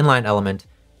it's an inline element,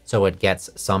 so it gets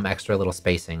some extra little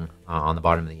spacing on the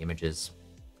bottom of the images.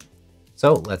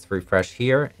 So let's refresh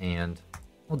here, and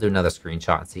we'll do another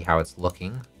screenshot and see how it's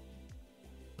looking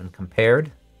when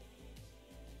compared.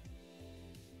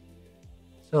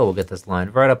 So we'll get this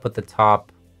lined right up with the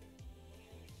top.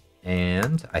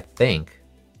 And I think,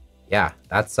 yeah,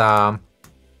 that's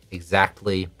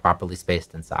exactly properly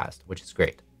spaced and sized, which is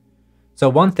great. So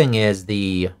one thing is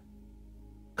the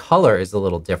color is a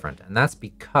little different, and that's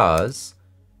because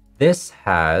this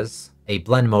has a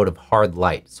blend mode of hard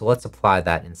light. So let's apply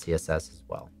that in CSS as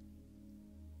well.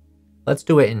 Let's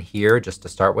do it in here just to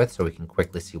start with so we can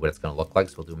quickly see what it's going to look like.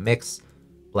 So we'll do mix,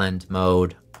 blend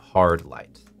mode, hard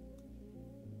light.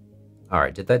 All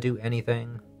right, did that do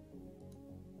anything?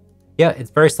 Yeah,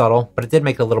 it's very subtle, but it did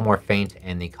make it a little more faint,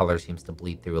 and the color seems to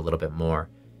bleed through a little bit more.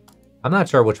 I'm not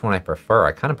sure which one I prefer.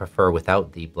 I kind of prefer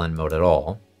without the blend mode at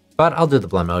all, but I'll do the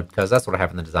blend mode because that's what I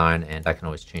have in the design, and I can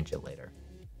always change it later.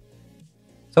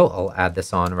 So I'll add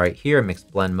this on right here, mix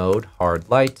blend mode, hard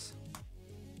light.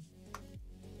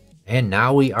 And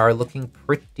now we are looking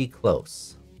pretty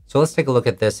close. So let's take a look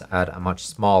at this at a much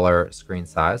smaller screen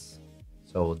size.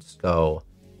 So we'll just go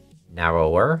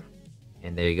narrower.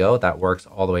 And there you go. That works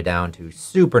all the way down to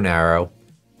super narrow.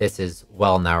 This is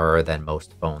well narrower than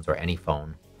most phones, or any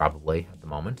phone probably at the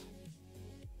moment.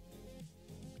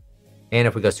 And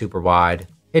if we go super wide,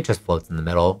 it just floats in the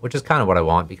middle, which is kind of what I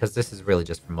want because this is really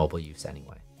just for mobile use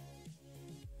anyway.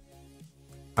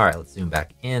 All right, let's zoom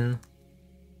back in.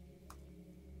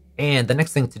 And the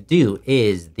next thing to do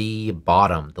is the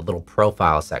bottom, the little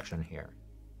profile section here.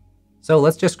 So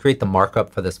let's just create the markup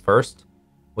for this first,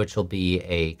 which will be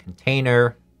a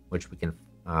container, which we can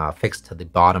fix to the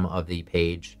bottom of the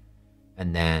page.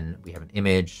 And then we have an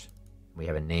image, we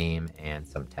have a name, and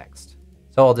some text.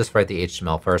 So I'll just write the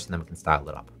HTML first, and then we can style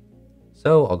it up.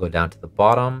 So I'll go down to the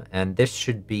bottom, and this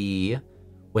should be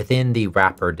within the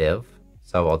wrapper div.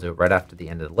 So I'll do it right after the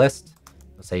end of the list.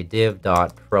 I'll say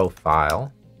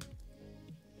div.profile.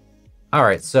 All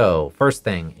right, so first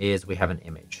thing is we have an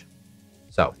image.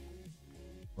 So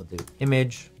we'll do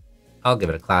image. I'll give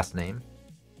it a class name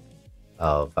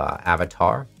of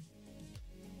avatar.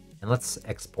 And let's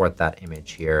export that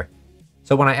image here.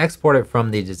 So when I export it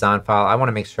from the design file, I want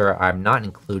to make sure I'm not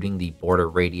including the border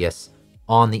radius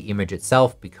on the image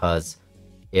itself, because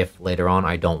if later on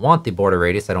I don't want the border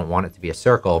radius, I don't want it to be a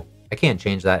circle, I can't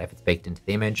change that if it's baked into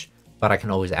the image, but I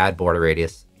can always add border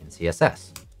radius in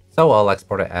CSS. So I'll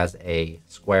export it as a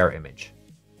square image.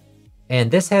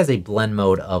 And this has a blend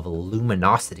mode of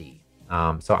luminosity.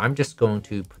 So I'm just going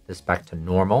to put this back to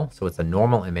normal. So it's a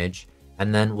normal image,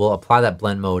 and then we'll apply that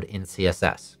blend mode in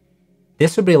CSS.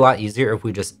 This would be a lot easier if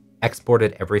we just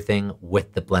exported everything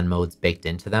with the blend modes baked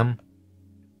into them,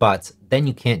 but then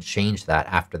you can't change that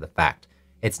after the fact.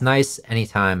 It's nice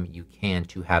anytime you can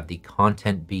to have the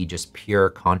content be just pure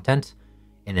content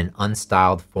in an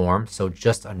unstyled form, so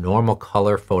just a normal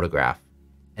color photograph.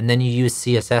 And then you use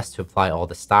CSS to apply all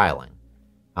the styling,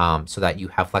 so that you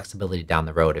have flexibility down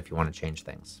the road if you want to change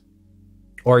things.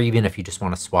 Or even if you just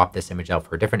want to swap this image out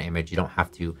for a different image, you don't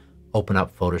have to open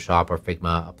up Photoshop or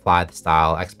Figma, apply the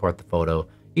style, export the photo.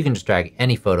 You can just drag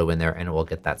any photo in there and it will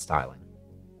get that styling.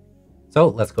 So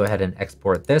let's go ahead and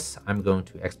export this. I'm going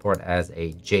to export as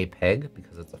a JPEG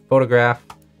because it's a photograph,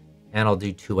 and I'll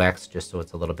do 2x just so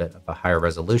it's a little bit of a higher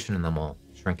resolution, and then we'll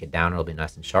shrink it down. It'll be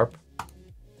nice and sharp.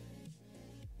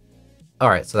 All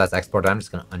right, so that's exported. I'm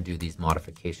just going to undo these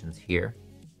modifications here.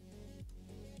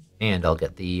 And I'll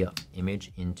get the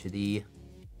image into the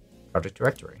project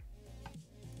directory.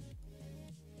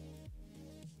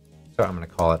 So I'm going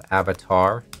to call it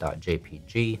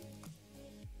avatar.jpg,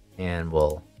 and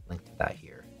we'll link to that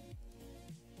here.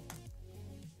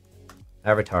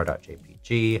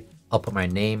 Avatar.jpg. I'll put my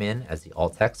name in as the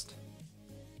alt text.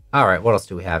 All right, what else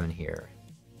do we have in here?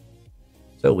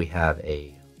 So we have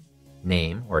a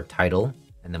name or a title,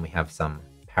 and then we have some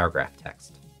paragraph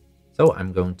text. So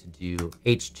I'm going to do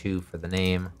h2 for the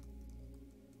name,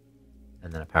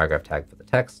 and then a paragraph tag for the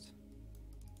text.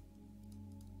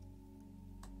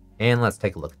 And let's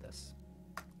take a look at this.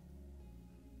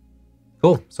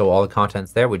 Cool, so all the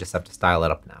content's there, we just have to style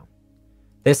it up now.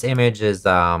 This image is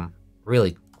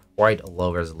really quite a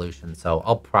low resolution, so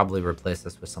I'll probably replace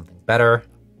this with something better,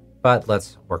 but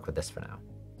let's work with this for now.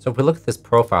 So if we look at this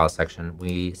profile section,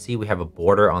 we see we have a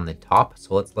border on the top,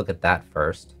 so let's look at that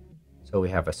first. So we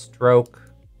have a stroke.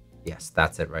 Yes,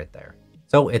 that's it right there.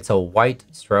 So it's a white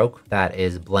stroke that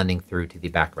is blending through to the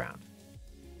background.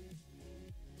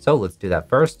 So let's do that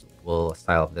first. We'll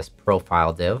style up this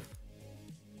profile div.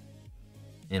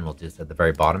 And we'll do this at the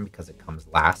very bottom because it comes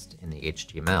last in the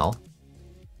HTML.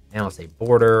 And we'll say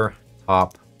border,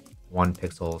 top, 1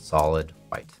 pixel, solid,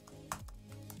 white.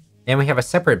 And we have a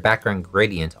separate background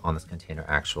gradient on this container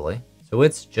actually. So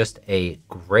it's just a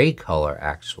gray color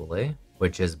actually,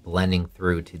 which is blending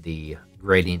through to the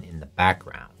gradient in the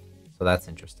background. So that's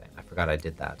interesting. I forgot I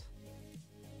did that.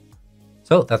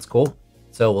 So that's cool.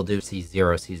 So we'll do C0,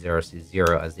 C0,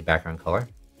 C0 as the background color.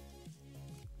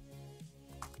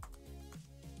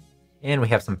 And we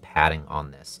have some padding on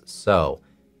this. So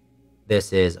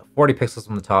this is 40 pixels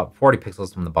from the top, 40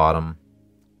 pixels from the bottom,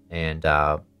 and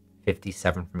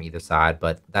 57 from either side,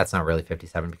 but that's not really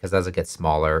 57 because as it gets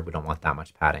smaller, we don't want that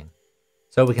much padding.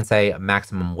 So we can say a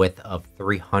maximum width of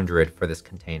 300 for this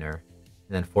container,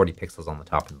 and then 40 pixels on the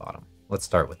top and bottom. Let's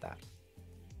start with that.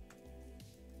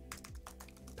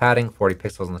 Padding, 40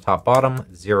 pixels on the top, bottom,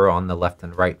 0 on the left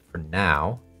and right for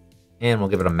now, and we'll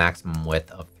give it a maximum width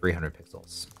of 300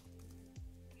 pixels.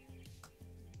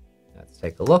 Let's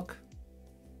take a look.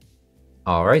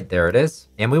 All right, there it is.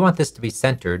 And we want this to be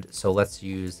centered, so let's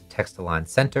use text align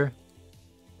center.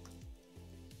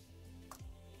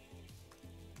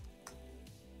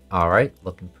 All right,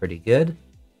 looking pretty good.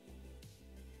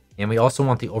 And we also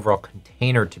want the overall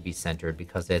container to be centered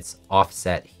because it's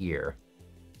offset here.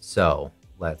 So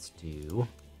let's do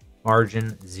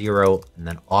margin 0 and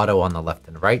then auto on the left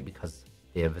and right because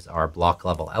divs are block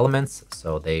level elements,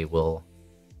 so they will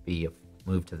be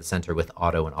moved to the center with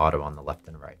auto and auto on the left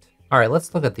and right. All right,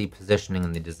 let's look at the positioning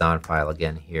in the design file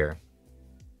again here.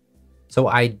 So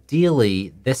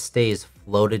ideally, this stays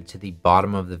floated to the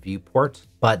bottom of the viewport,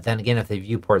 but then again, if the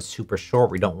viewport's super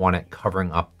short, we don't want it covering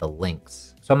up the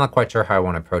links. So I'm not quite sure how I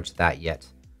want to approach that yet.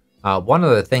 One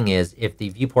other thing is, if the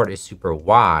viewport is super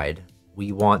wide,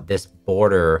 we want this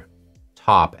border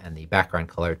top and the background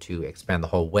color to expand the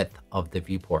whole width of the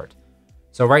viewport.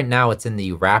 So right now it's in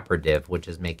the wrapper div, which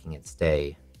is making it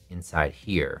stay inside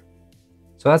here.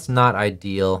 So that's not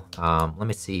ideal. Let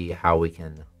me see how we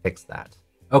can fix that.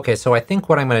 Okay, so I think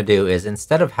what I'm going to do is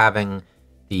instead of having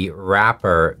the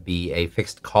wrapper be a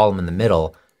fixed column in the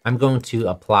middle, I'm going to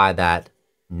apply that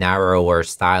narrower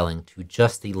styling to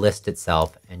just the list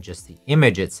itself and just the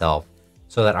image itself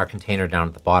so that our container down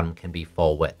at the bottom can be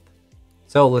full width.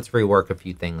 So let's rework a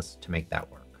few things to make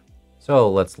that work. So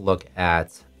let's look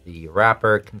at the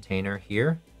wrapper container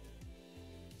here.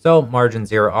 So margin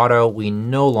 0 auto, we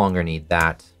no longer need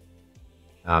that.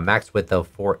 Max width of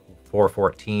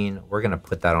 414, we're going to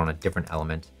put that on a different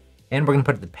element. And we're going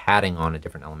to put the padding on a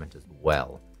different element as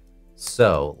well.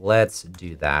 So let's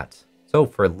do that. So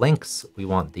for links, we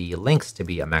want the links to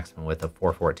be a maximum width of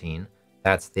 414.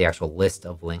 That's the actual list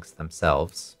of links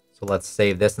themselves. So let's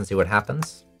save this and see what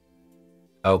happens.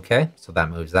 Okay, so that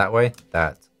moves that way.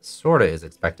 That sort of is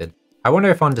expected. I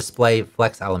wonder if on display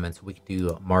flex elements, we can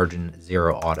do margin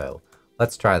 0 auto.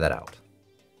 Let's try that out.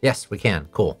 Yes, we can.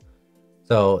 Cool.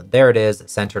 So there it is,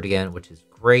 centered again, which is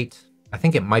great. I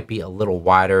think it might be a little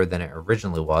wider than it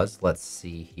originally was. Let's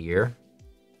see here.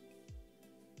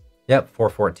 Yep,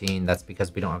 414. That's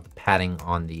because we don't have the padding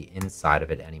on the inside of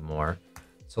it anymore.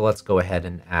 So let's go ahead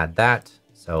and add that.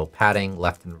 So padding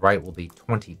left and right will be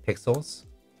 20 pixels.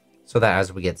 So that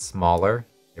as we get smaller,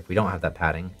 if we don't have that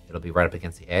padding, it'll be right up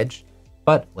against the edge.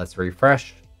 But let's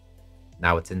refresh.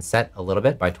 Now it's inset a little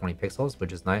bit by 20 pixels,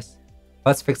 which is nice.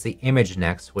 Let's fix the image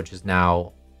next, which is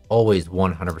now always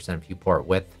 100% viewport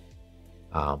width,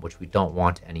 which we don't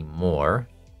want anymore.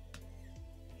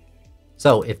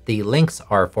 So if the links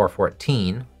are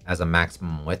 414, as a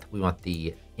maximum width. We want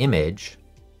the image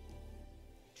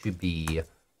to be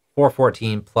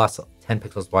 414 plus 10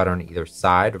 pixels wide on either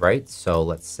side, right? So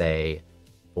let's say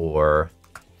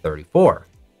 434.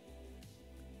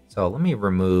 So let me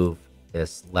remove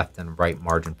this left and right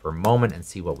margin for a moment and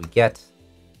see what we get.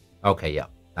 Okay, yeah,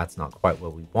 that's not quite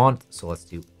what we want. So let's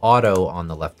do auto on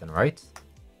the left and right.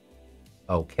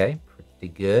 Okay, pretty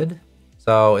good.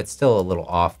 So it's still a little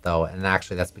off though. And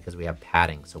actually that's because we have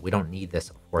padding. So we don't need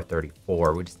this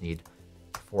 434. We just need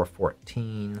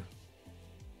 414.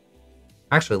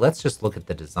 Actually, let's just look at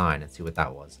the design and see what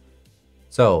that was.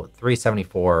 So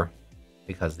 374,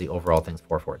 because the overall thing's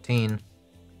 414.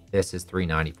 This is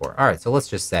 394. All right, so let's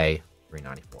just say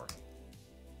 394.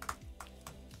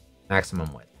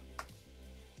 Maximum width.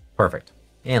 Perfect.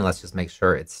 And let's just make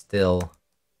sure it's still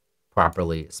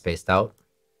properly spaced out.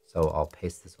 So I'll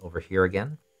paste this over here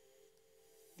again.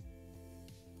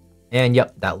 And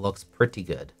yep, that looks pretty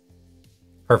good.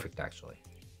 Perfect, actually.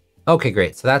 Okay,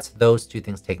 great. So that's those two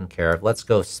things taken care of. Let's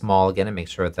go small again and make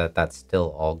sure that that's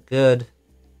still all good.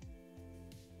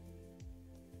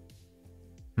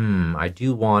 I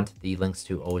do want the links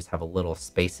to always have a little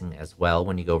spacing as well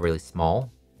when you go really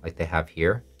small, like they have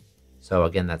here. So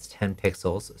again, that's 10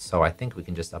 pixels. So I think we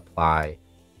can just apply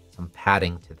some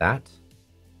padding to that.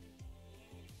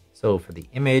 So for the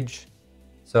image,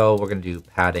 so we're going to do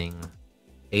padding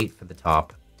 8 for the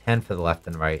top, 10 for the left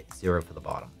and right, 0 for the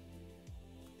bottom.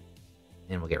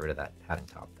 And we'll get rid of that padding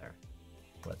top there.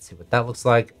 Let's see what that looks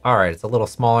like. All right, it's a little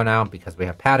smaller now because we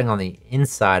have padding on the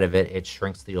inside of it. It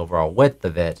shrinks the overall width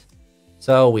of it.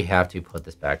 So we have to put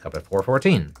this back up at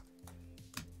 414.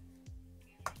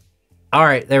 All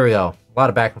right, there we go. A lot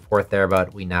of back and forth there,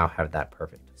 but we now have that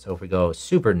perfect. So if we go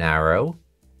super narrow,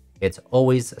 it's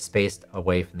always spaced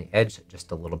away from the edge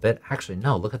just a little bit. Actually,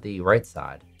 no, look at the right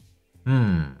side.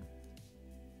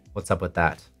 What's up with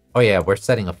that? Oh yeah, we're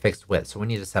setting a fixed width. So we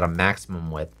need to set a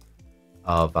maximum width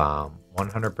of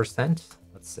 100%.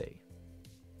 Let's see.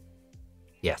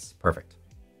 Yes, perfect.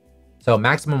 So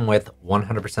maximum width,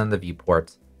 100% of the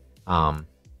viewport.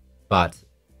 But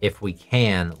if we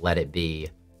can, let it be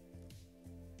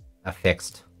a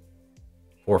fixed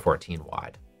 414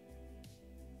 wide.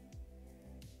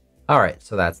 All right,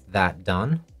 so that's that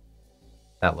done.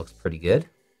 That looks pretty good.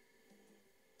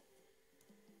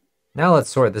 Now let's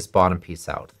sort this bottom piece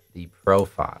out, the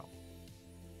profile.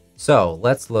 So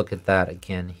let's look at that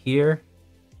again here.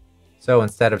 So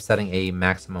instead of setting a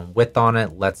maximum width on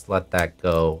it, let's let that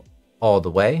go all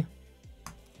the way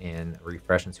and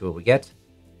refresh and see what we get.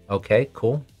 Okay,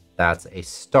 cool. That's a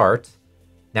start.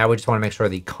 Now we just want to make sure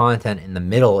the content in the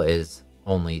middle is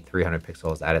only 300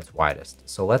 pixels at its widest.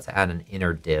 So let's add an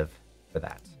inner div for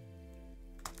that.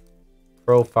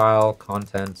 Profile,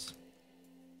 content,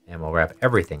 and we'll wrap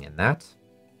everything in that.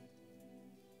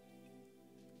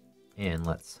 And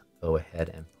let's go ahead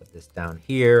and put this down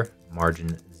here.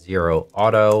 Margin 0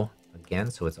 auto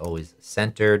again, so it's always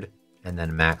centered, and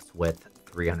then max width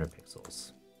 300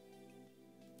 pixels.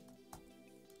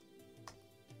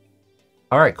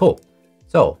 All right, cool.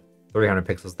 So 300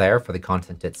 pixels there for the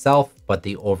content itself, but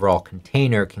the overall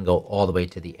container can go all the way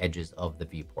to the edges of the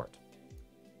viewport.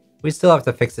 We still have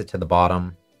to fix it to the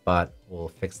bottom, but we'll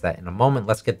fix that in a moment.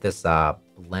 Let's get this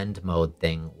blend mode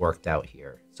thing worked out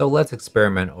here. So let's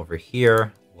experiment over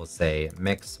here. We'll say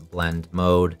mix blend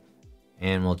mode,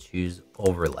 and we'll choose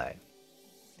overlay.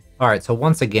 All right, so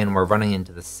once again, we're running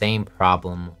into the same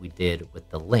problem we did with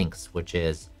the links, which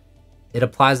is it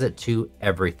applies it to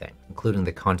everything, including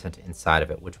the content inside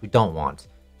of it, which we don't want.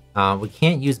 We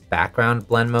can't use background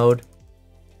blend mode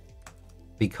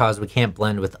because we can't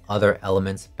blend with other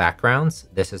elements' backgrounds.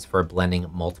 This is for blending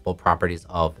multiple properties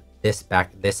of this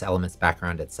element's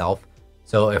background itself.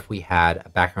 So if we had a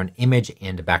background image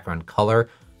and a background color,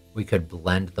 we could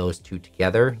blend those two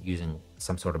together using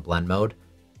some sort of blend mode.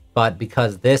 But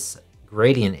because this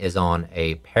gradient is on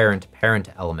a parent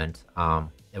element,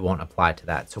 it won't apply to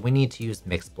that. So we need to use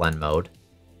mixed blend mode,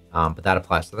 but that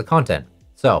applies to the content.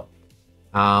 So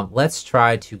let's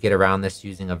try to get around this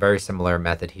using a very similar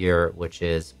method here, which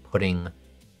is putting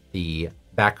the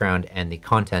background and the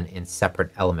content in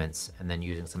separate elements and then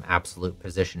using some absolute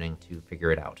positioning to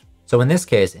figure it out. So in this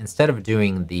case, instead of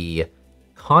doing the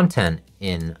content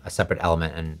in a separate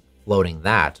element and floating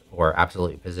that or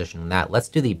absolutely positioning that, let's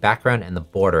do the background and the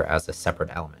border as a separate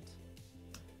element.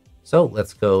 So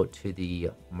let's go to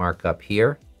the markup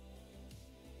here.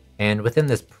 And within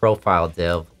this profile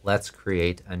div, let's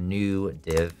create a new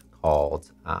div called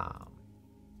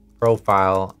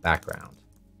profile background.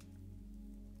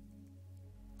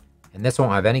 And this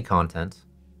won't have any content.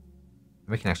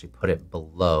 We can actually put it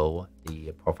below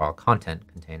the profile content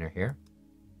container here.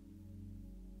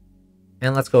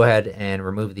 And let's go ahead and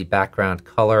remove the background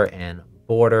color and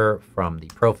border from the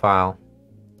profile.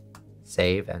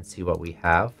 Save and see what we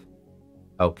have.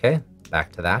 Okay,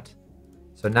 back to that.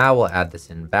 So now we'll add this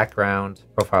in background,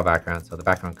 profile background. So the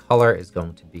background color is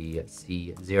going to be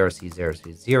C0, C0,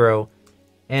 C0,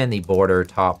 and the border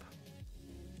top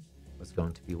was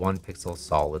going to be 1 pixel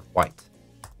solid white.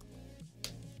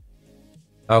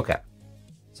 Okay,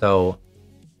 so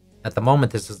at the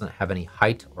moment this doesn't have any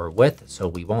height or width, so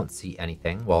we won't see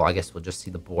anything. Well, I guess we'll just see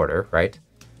the border, right?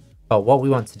 But what we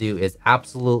want to do is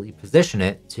absolutely position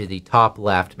it to the top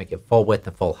left, make it full width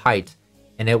and full height,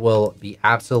 and it will be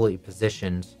absolutely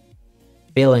positioned,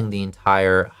 filling the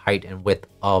entire height and width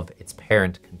of its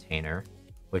parent container,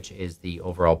 which is the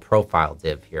overall profile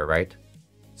div here, right?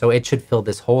 So it should fill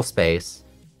this whole space,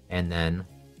 and then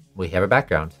we have a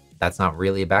background. That's not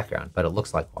really a background, but it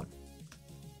looks like one.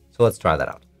 So let's try that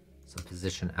out. So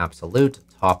position absolute,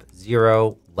 top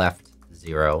 0, left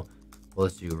 0. We'll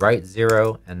just do right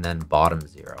 0 and then bottom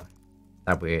 0.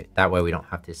 That way we don't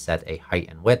have to set a height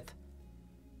and width.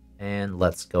 And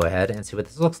let's go ahead and see what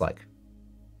this looks like.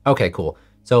 Okay, cool.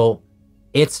 So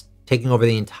it's taking over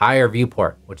the entire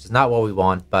viewport, which is not what we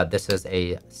want, but this is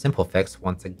a simple fix.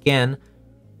 Once again,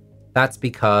 that's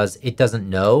because it doesn't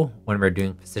know when we're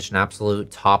doing position absolute,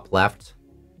 top left,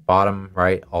 bottom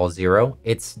right, all 0.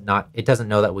 It doesn't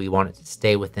know that we want it to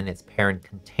stay within its parent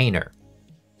container.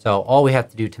 So all we have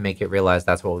to do to make it realize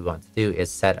that's what we want to do is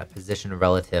set a position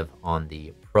relative on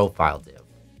the profile div.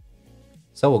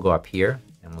 So we'll go up here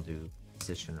and we'll do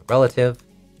position relative.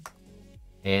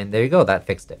 And there you go, that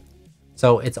fixed it.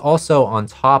 So it's also on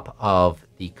top of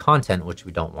the content, which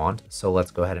we don't want. So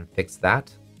let's go ahead and fix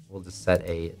that. We'll just set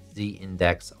a Z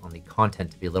index on the content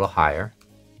to be a little higher.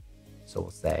 So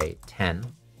we'll say 10.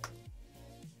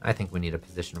 I think we need a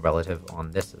position relative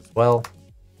on this as well.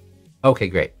 Okay,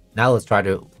 great. Now let's try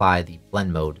to apply the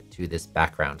blend mode to this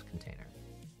background container.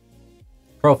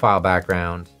 Profile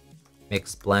background,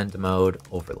 mix blend mode,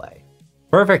 overlay.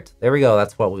 Perfect. There we go.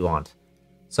 That's what we want.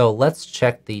 So let's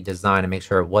check the design and make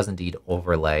sure it was indeed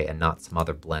overlay and not some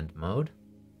other blend mode.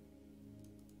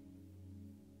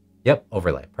 Yep,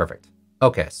 overlay. Perfect.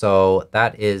 Okay, so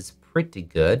that is pretty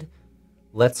good.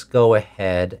 Let's go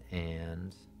ahead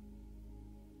and...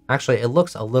 Actually, it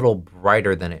looks a little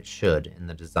brighter than it should in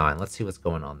the design. Let's see what's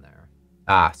going on there.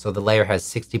 Ah, so the layer has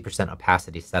 60%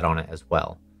 opacity set on it as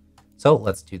well. So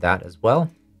let's do that as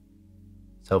well.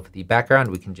 So for the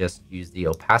background, we can just use the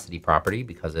opacity property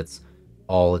because it's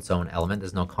all its own element.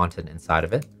 There's no content inside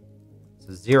of it. So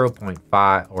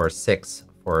 0.5 or 6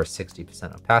 for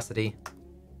 60% opacity.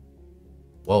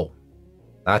 Whoa,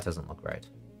 that doesn't look right.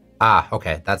 Ah,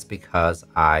 okay, that's because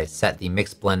I set the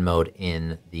mixed blend mode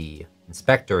in the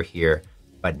inspector here,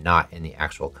 but not in the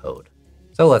actual code.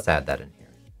 So let's add that in here.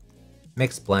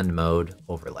 Mixed blend mode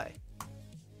overlay.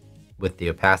 With the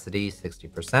opacity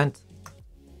 60%.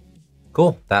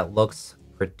 Cool, that looks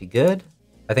pretty good.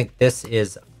 I think this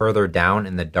is further down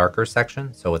in the darker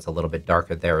section, so it's a little bit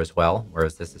darker there as well,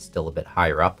 whereas this is still a bit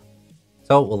higher up.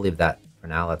 So we'll leave that for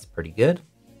now, that's pretty good.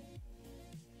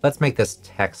 Let's make this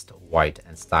text white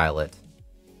and style it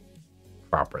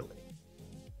properly.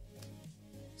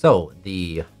 So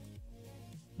the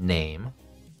name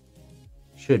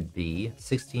should be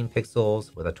 16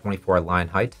 pixels with a 24 line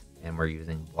height, and we're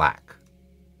using black.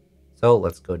 So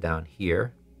let's go down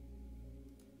here.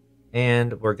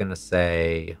 And we're going to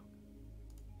say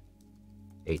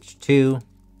H2,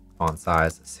 font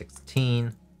size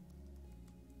 16,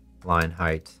 line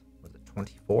height, was it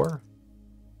 24?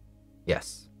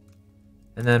 Yes.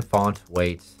 And then font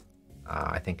weight,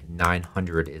 I think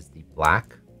 900 is the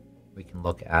black. We can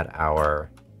look at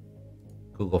our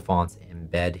Google Fonts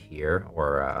embed here,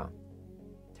 or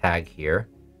tag here.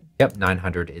 Yep,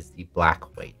 900 is the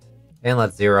black weight. And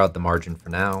let's zero out the margin for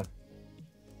now.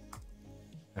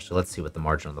 Actually, let's see what the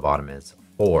margin on the bottom is.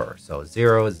 4. So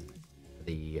 0 is for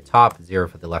the top, 0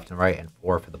 for the left and right, and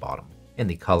 4 for the bottom. And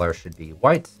the color should be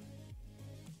white.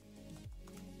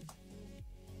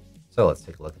 So let's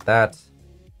take a look at that.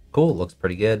 Cool, looks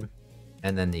pretty good.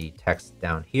 And then the text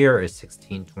down here is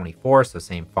 1624, so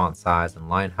same font size and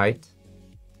line height.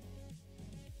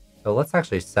 So let's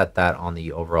actually set that on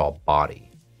the overall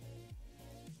body.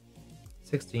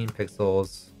 16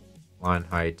 pixels, line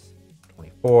height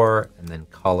 24, and then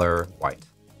color white.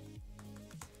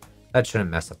 That shouldn't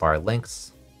mess up our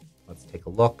links. Let's take a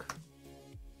look.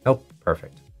 Nope,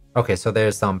 perfect. Okay, so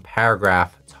there's some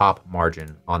paragraph top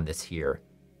margin on this here,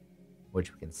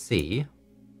 which we can see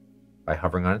by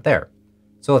hovering on it there.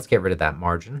 So let's get rid of that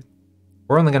margin.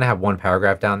 We're only going to have one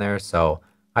paragraph down there, so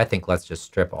I think let's just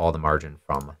strip all the margin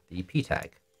from the p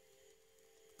tag.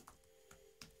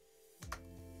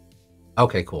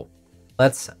 Okay, cool.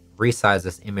 Let's resize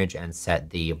this image and set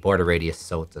the border radius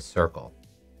so it's a circle.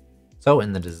 So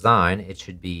in the design, it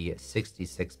should be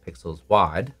 66 pixels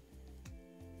wide.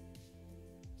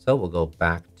 So we'll go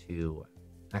back to,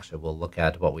 actually, we'll look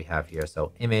at what we have here.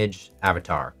 So image,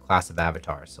 avatar, class of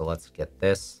avatar. So let's get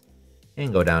this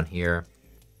and go down here.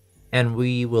 And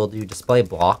we will do display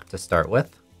block to start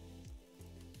with.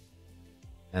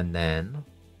 And then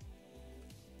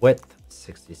width,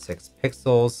 66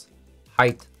 pixels,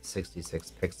 height,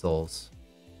 66 pixels.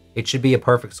 It should be a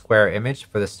perfect square image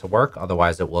for this to work,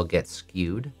 otherwise it will get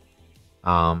skewed.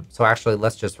 So actually,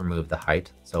 let's just remove the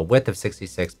height. So width of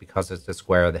 66, because it's a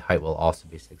square, the height will also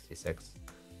be 66.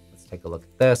 Let's take a look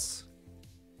at this.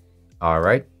 All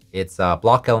right, it's a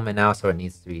block element now, so it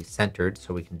needs to be centered.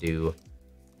 So we can do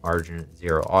margin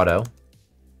 0 auto.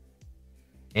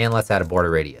 And let's add a border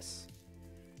radius.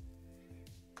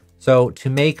 So to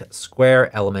make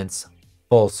square elements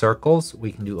full circles,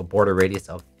 we can do a border radius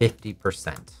of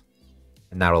 50%.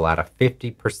 And that'll add a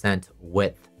 50%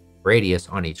 width radius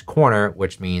on each corner,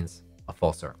 which means a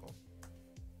full circle.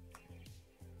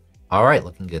 All right,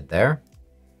 looking good there.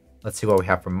 Let's see what we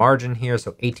have for margin here.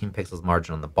 So 18 pixels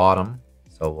margin on the bottom.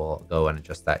 So we'll go and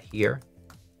adjust that here.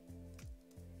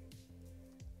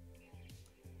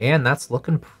 And that's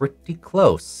looking pretty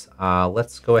close.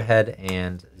 Let's go ahead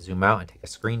and zoom out and take a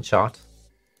screenshot.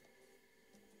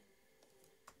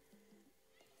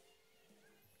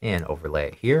 And overlay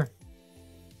it here.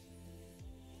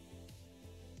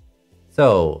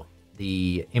 So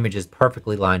the image is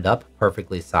perfectly lined up,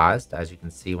 perfectly sized, as you can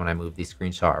see when I move the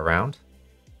screenshot around.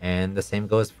 And the same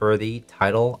goes for the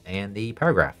title and the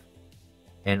paragraph.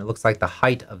 And it looks like the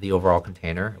height of the overall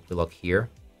container, if we look here,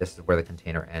 this is where the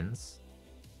container ends.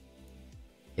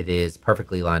 It is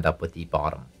perfectly lined up with the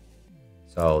bottom.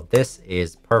 So this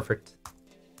is perfect.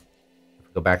 If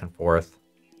we go back and forth,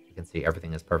 you can see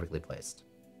everything is perfectly placed.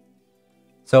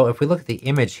 So if we look at the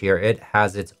image here, it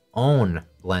has its own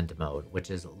blend mode, which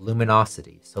is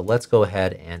luminosity. So let's go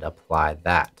ahead and apply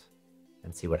that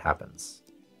and see what happens.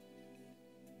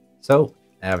 So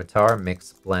avatar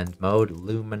mix blend mode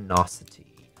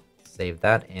luminosity. Save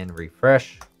that and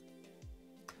refresh.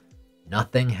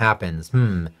 Nothing happens.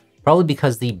 Probably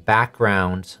because the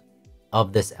background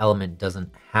of this element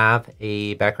doesn't have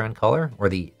a background color, or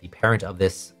the parent of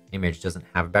this image doesn't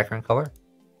have a background color.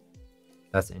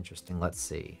 That's interesting. Let's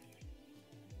see.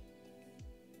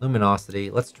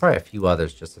 Luminosity. Let's try a few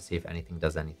others just to see if anything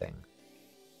does anything.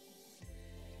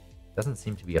 Doesn't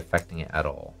seem to be affecting it at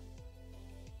all.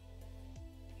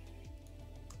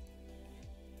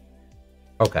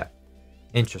 Okay.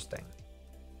 Interesting.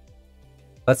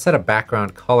 Let's set a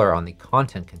background color on the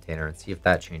content container and see if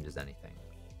that changes anything.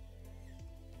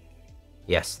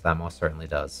 Yes, that most certainly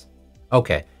does.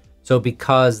 Okay. So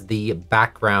because the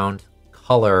background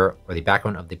color, or the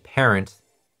background of the parent,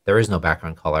 there is no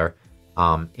background color,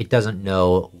 it doesn't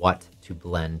know what to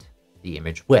blend the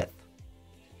image with.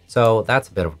 So that's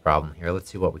a bit of a problem here. Let's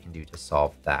see what we can do to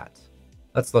solve that.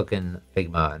 Let's look in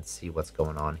Figma and see what's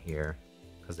going on here,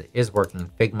 because it is working in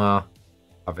Figma.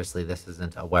 Obviously, this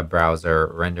isn't a web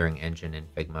browser rendering engine in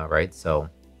Figma, right? So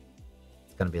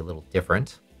it's going to be a little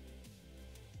different.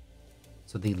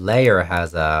 So the layer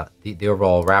has the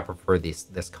overall wrapper for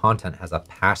this content has a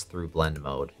pass-through blend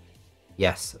mode.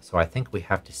 Yes, so I think we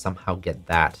have to somehow get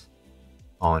that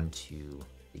onto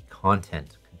the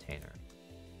content container.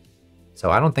 So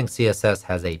I don't think CSS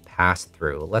has a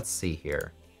pass-through. Let's see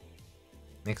here.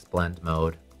 Mix blend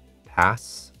mode,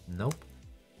 pass, nope.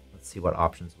 Let's see what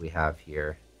options we have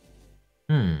here.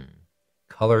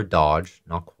 Color dodge,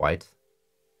 not quite.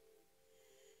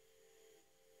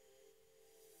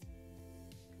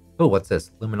 Oh, what's this?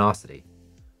 Luminosity.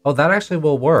 Oh, that actually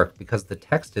will work because the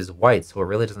text is white, so it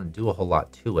really doesn't do a whole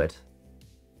lot to it.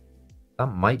 That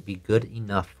might be good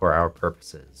enough for our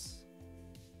purposes.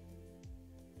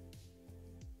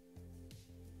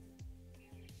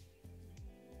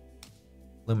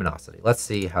 Luminosity. Let's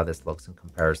see how this looks in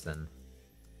comparison.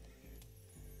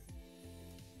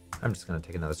 I'm just going to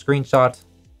take another screenshot,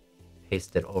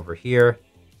 paste it over here,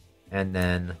 and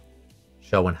then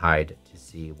show and hide to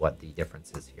see what the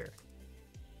difference is here.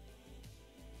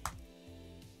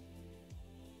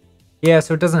 Yeah,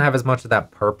 so it doesn't have as much of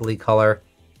that purpley color.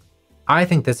 I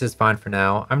think this is fine for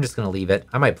now. I'm just going to leave it.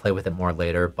 I might play with it more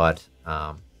later, but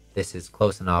this is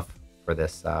close enough for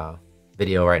this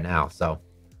video right now. So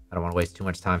I don't want to waste too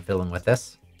much time fiddling with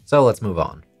this. So let's move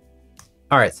on.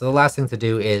 All right, so the last thing to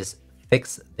do is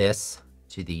fix this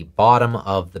to the bottom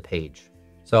of the page.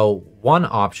 So one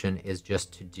option is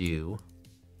just to do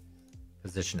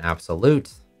position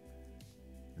absolute,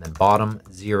 and then bottom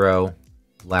 0,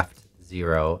 left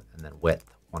 0, and then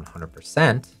width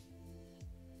 100%.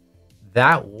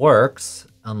 That works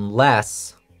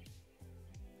unless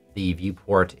the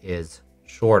viewport is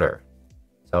shorter.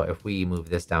 So if we move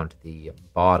this down to the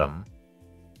bottom,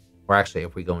 or actually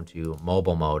if we go into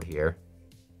mobile mode here,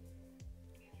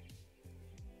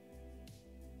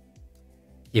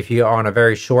 if you are on a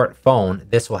very short phone,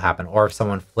 this will happen. Or if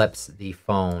someone flips the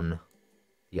phone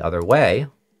the other way,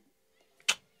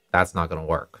 that's not going to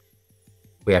work.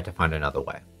 We have to find another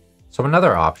way. So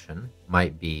another option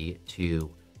might be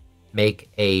to make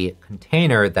a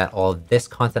container that all of this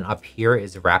content up here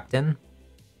is wrapped in,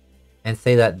 and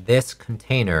say that this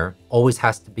container always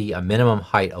has to be a minimum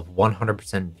height of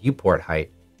 100% viewport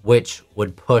height, which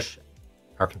would push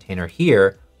our container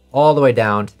here all the way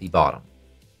down to the bottom.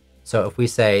 So if we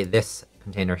say this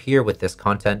container here with this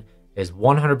content is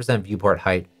 100% viewport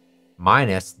height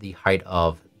minus the height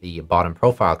of the bottom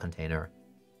profile container,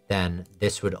 then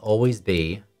this would always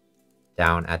be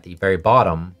down at the very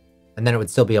bottom, and then it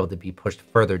would still be able to be pushed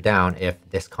further down if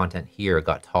this content here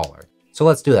got taller. So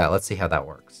let's do that. Let's see how that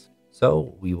works.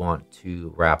 So we want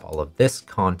to wrap all of this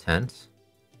content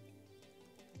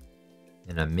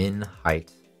in a min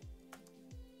height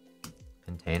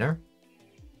container.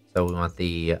 So we want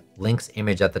the links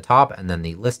image at the top and then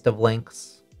the list of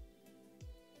links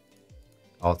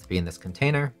all to be in this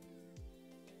container.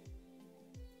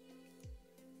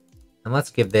 And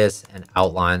let's give this an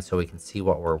outline so we can see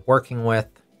what we're working with.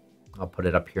 I'll put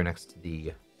it up here next to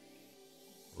the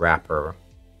wrapper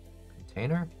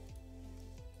container.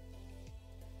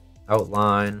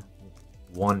 Outline,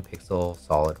 1 pixel,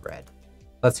 solid red.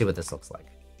 Let's see what this looks like.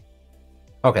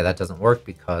 Okay, that doesn't work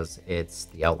because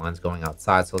the outline's going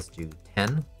outside, so let's do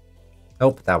 10.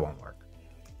 Nope, that won't work.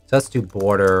 So let's do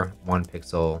border, 1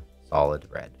 pixel, solid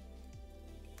red.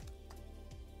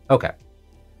 Okay,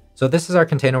 so this is our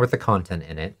container with the content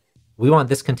in it. We want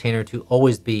this container to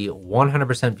always be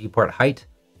 100% viewport height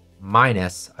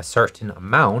minus a certain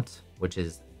amount, which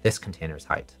is this container's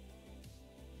height.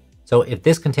 So if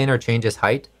this container changes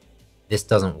height, this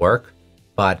doesn't work,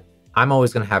 but I'm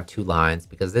always going to have 2 lines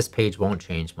because this page won't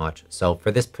change much. So for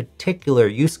this particular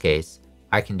use case,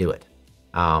 I can do it.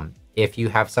 If you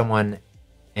have someone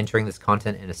entering this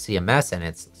content in a CMS and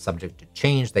it's subject to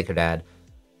change, they could add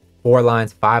 4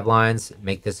 lines, 5 lines,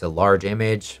 make this a large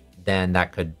image, then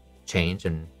that could change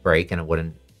and break and it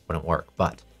wouldn't work.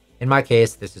 But in my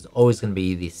case, this is always going to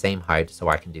be the same height, so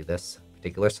I can do this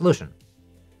particular solution.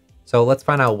 So let's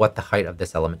find out what the height of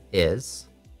this element is.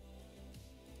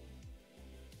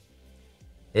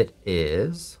 It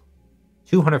is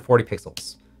 240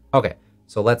 pixels. Okay,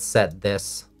 so let's set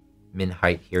this min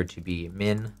height here to be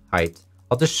min height.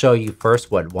 I'll just show you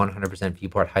first what 100%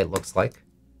 viewport height looks like.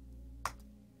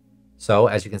 So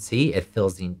as you can see, it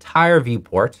fills the entire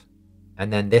viewport,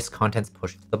 and then this content's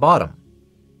pushed to the bottom.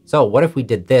 So what if we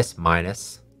did this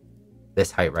minus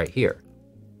this height right here?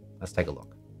 Let's take a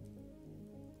look.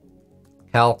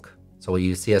 Calc. So we'll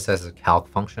use CSS as a calc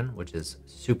function, which is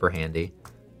super handy.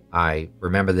 I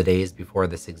remember the days before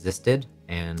this existed,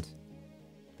 and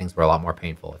things were a lot more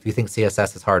painful. If you think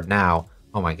CSS is hard now,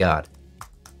 oh my god.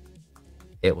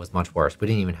 It was much worse. We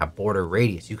didn't even have border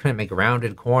radius. You couldn't make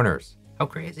rounded corners. How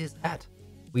crazy is that?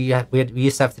 We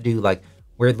used to have to do like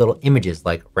weird little images,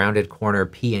 like rounded corner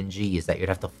PNGs that you'd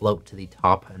have to float to the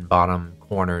top and bottom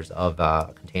corners of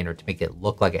a container to make it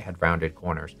look like it had rounded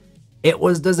corners. It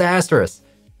was disastrous.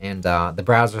 And the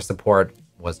browser support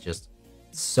was just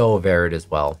so varied as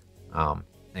well.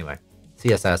 Anyway,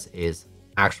 CSS is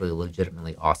actually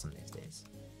legitimately awesome these days.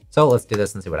 So let's do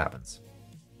this and see what happens.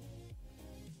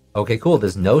 Okay, cool.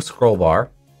 There's no scroll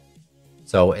bar.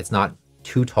 So it's not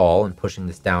too tall and pushing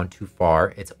this down too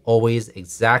far. It's always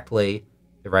exactly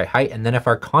the right height. And then if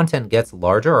our content gets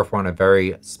larger, or if we're on a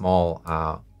very small,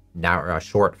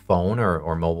 short phone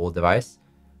or mobile device,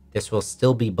 this will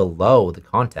still be below the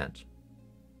content.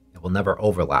 It will never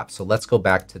overlap. So let's go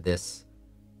back to this.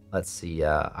 Let's see,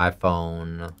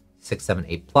 iPhone 6, 7,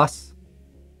 8 Plus.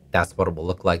 That's what it will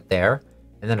look like there.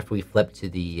 And then if we flip to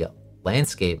the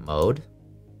landscape mode,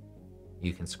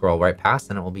 you can scroll right past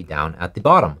and it will be down at the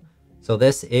bottom. So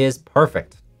this is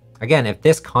perfect. Again, if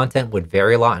this content would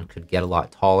vary a lot and could get a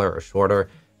lot taller or shorter,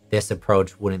 this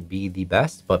approach wouldn't be the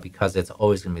best, but because it's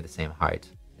always going to be the same height,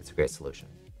 it's a great solution.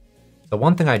 So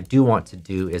one thing I do want to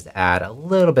do is add a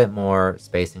little bit more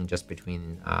spacing just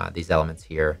between these elements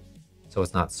here, so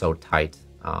it's not so tight.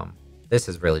 This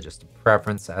is really just a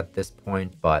preference at this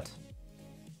point, but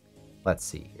let's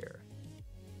see here.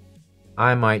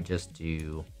 I might just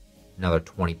do another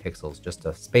 20 pixels just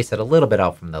to space it a little bit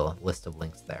out from the list of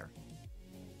links there.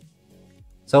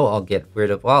 So I'll get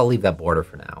rid of, well, I'll leave that border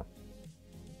for now.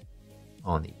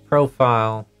 on the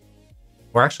profile.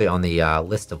 We're actually on the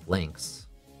list of links.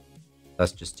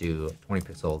 Let's just do 20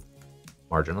 pixel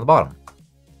margin on the bottom.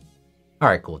 All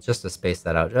right, cool. Just to space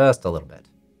that out just a little bit.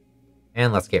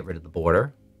 And let's get rid of the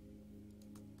border.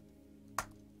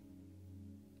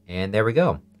 And there we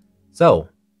go. So,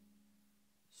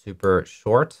 super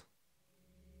short,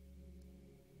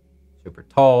 super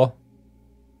tall,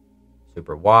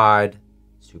 super wide,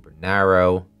 super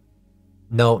narrow.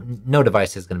 No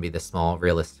device is going to be this small,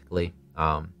 realistically.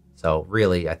 So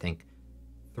really, I think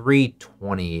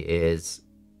 320 is,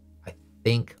 I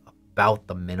think, about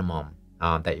the minimum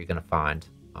that you're going to find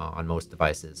on most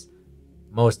devices.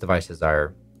 Most devices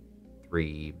are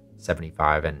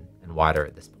 375 and wider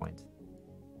at this point.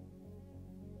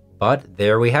 But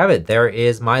there we have it. There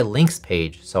is my links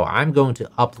page. So I'm going to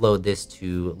upload this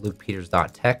to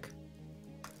lukepeters.tech,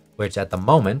 which at the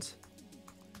moment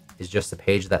is just a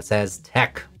page that says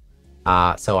tech.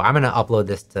 So I'm going to upload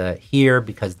this to here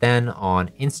because then on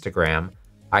Instagram,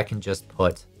 I can just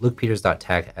put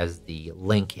lukepeters.tech as the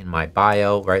link in my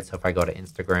bio, right? So if I go to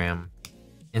Instagram,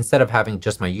 instead of having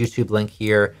just my YouTube link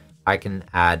here, I can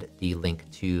add the link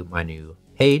to my new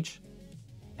page.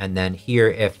 And then here,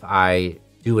 if I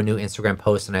do a new Instagram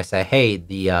post and I say, hey,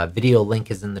 the video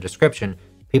link is in the description,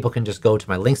 people can just go to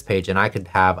my links page and I could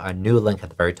have a new link at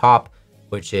the very top,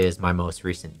 which is my most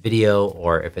recent video,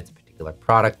 or if it's a particular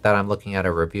product that I'm looking at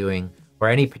or reviewing, or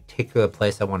any particular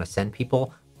place I want to send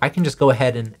people, I can just go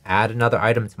ahead and add another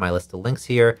item to my list of links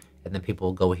here, and then people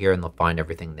will go here and they'll find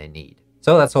everything they need.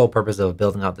 So that's the whole purpose of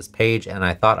building out this page, and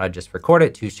I thought I'd just record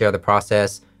it to share the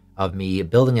process of me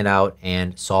building it out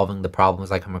and solving the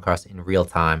problems I come across in real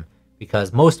time.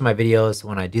 Because most of my videos,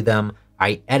 when I do them,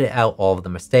 I edit out all of the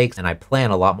mistakes and I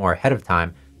plan a lot more ahead of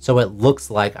time, so it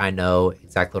looks like I know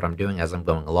exactly what I'm doing as I'm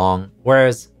going along.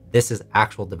 Whereas this is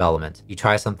actual development. You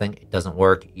try something, it doesn't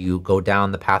work, you go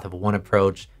down the path of one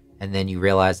approach, and then you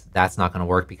realize that's not going to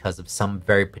work because of some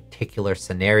very particular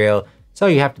scenario. So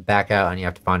you have to back out and you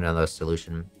have to find another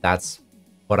solution. That's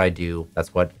what I do.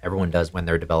 That's what everyone does when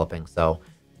they're developing. So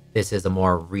this is a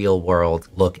more real world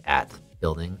look at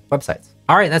building websites.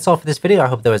 All right, that's all for this video. I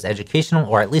hope that was educational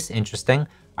or at least interesting.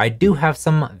 I do have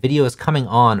some videos coming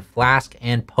on Flask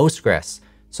and Postgres.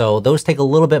 So those take a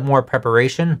little bit more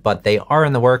preparation, but they are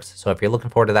in the works. So if you're looking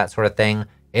forward to that sort of thing,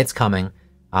 it's coming.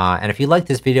 And if you like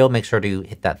this video, make sure to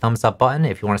hit that thumbs up button.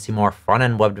 If you want to see more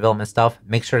front-end web development stuff,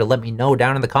 make sure to let me know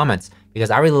down in the comments,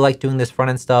 because I really like doing this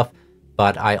front-end stuff,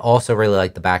 but I also really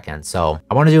like the back-end. So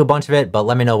I want to do a bunch of it, but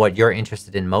let me know what you're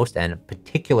interested in most and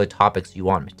particular topics you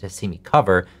want to see me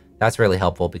cover. That's really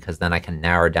helpful because then I can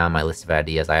narrow down my list of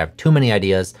ideas. I have too many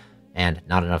ideas and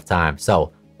not enough time.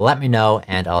 So let me know,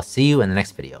 and I'll see you in the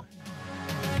next video.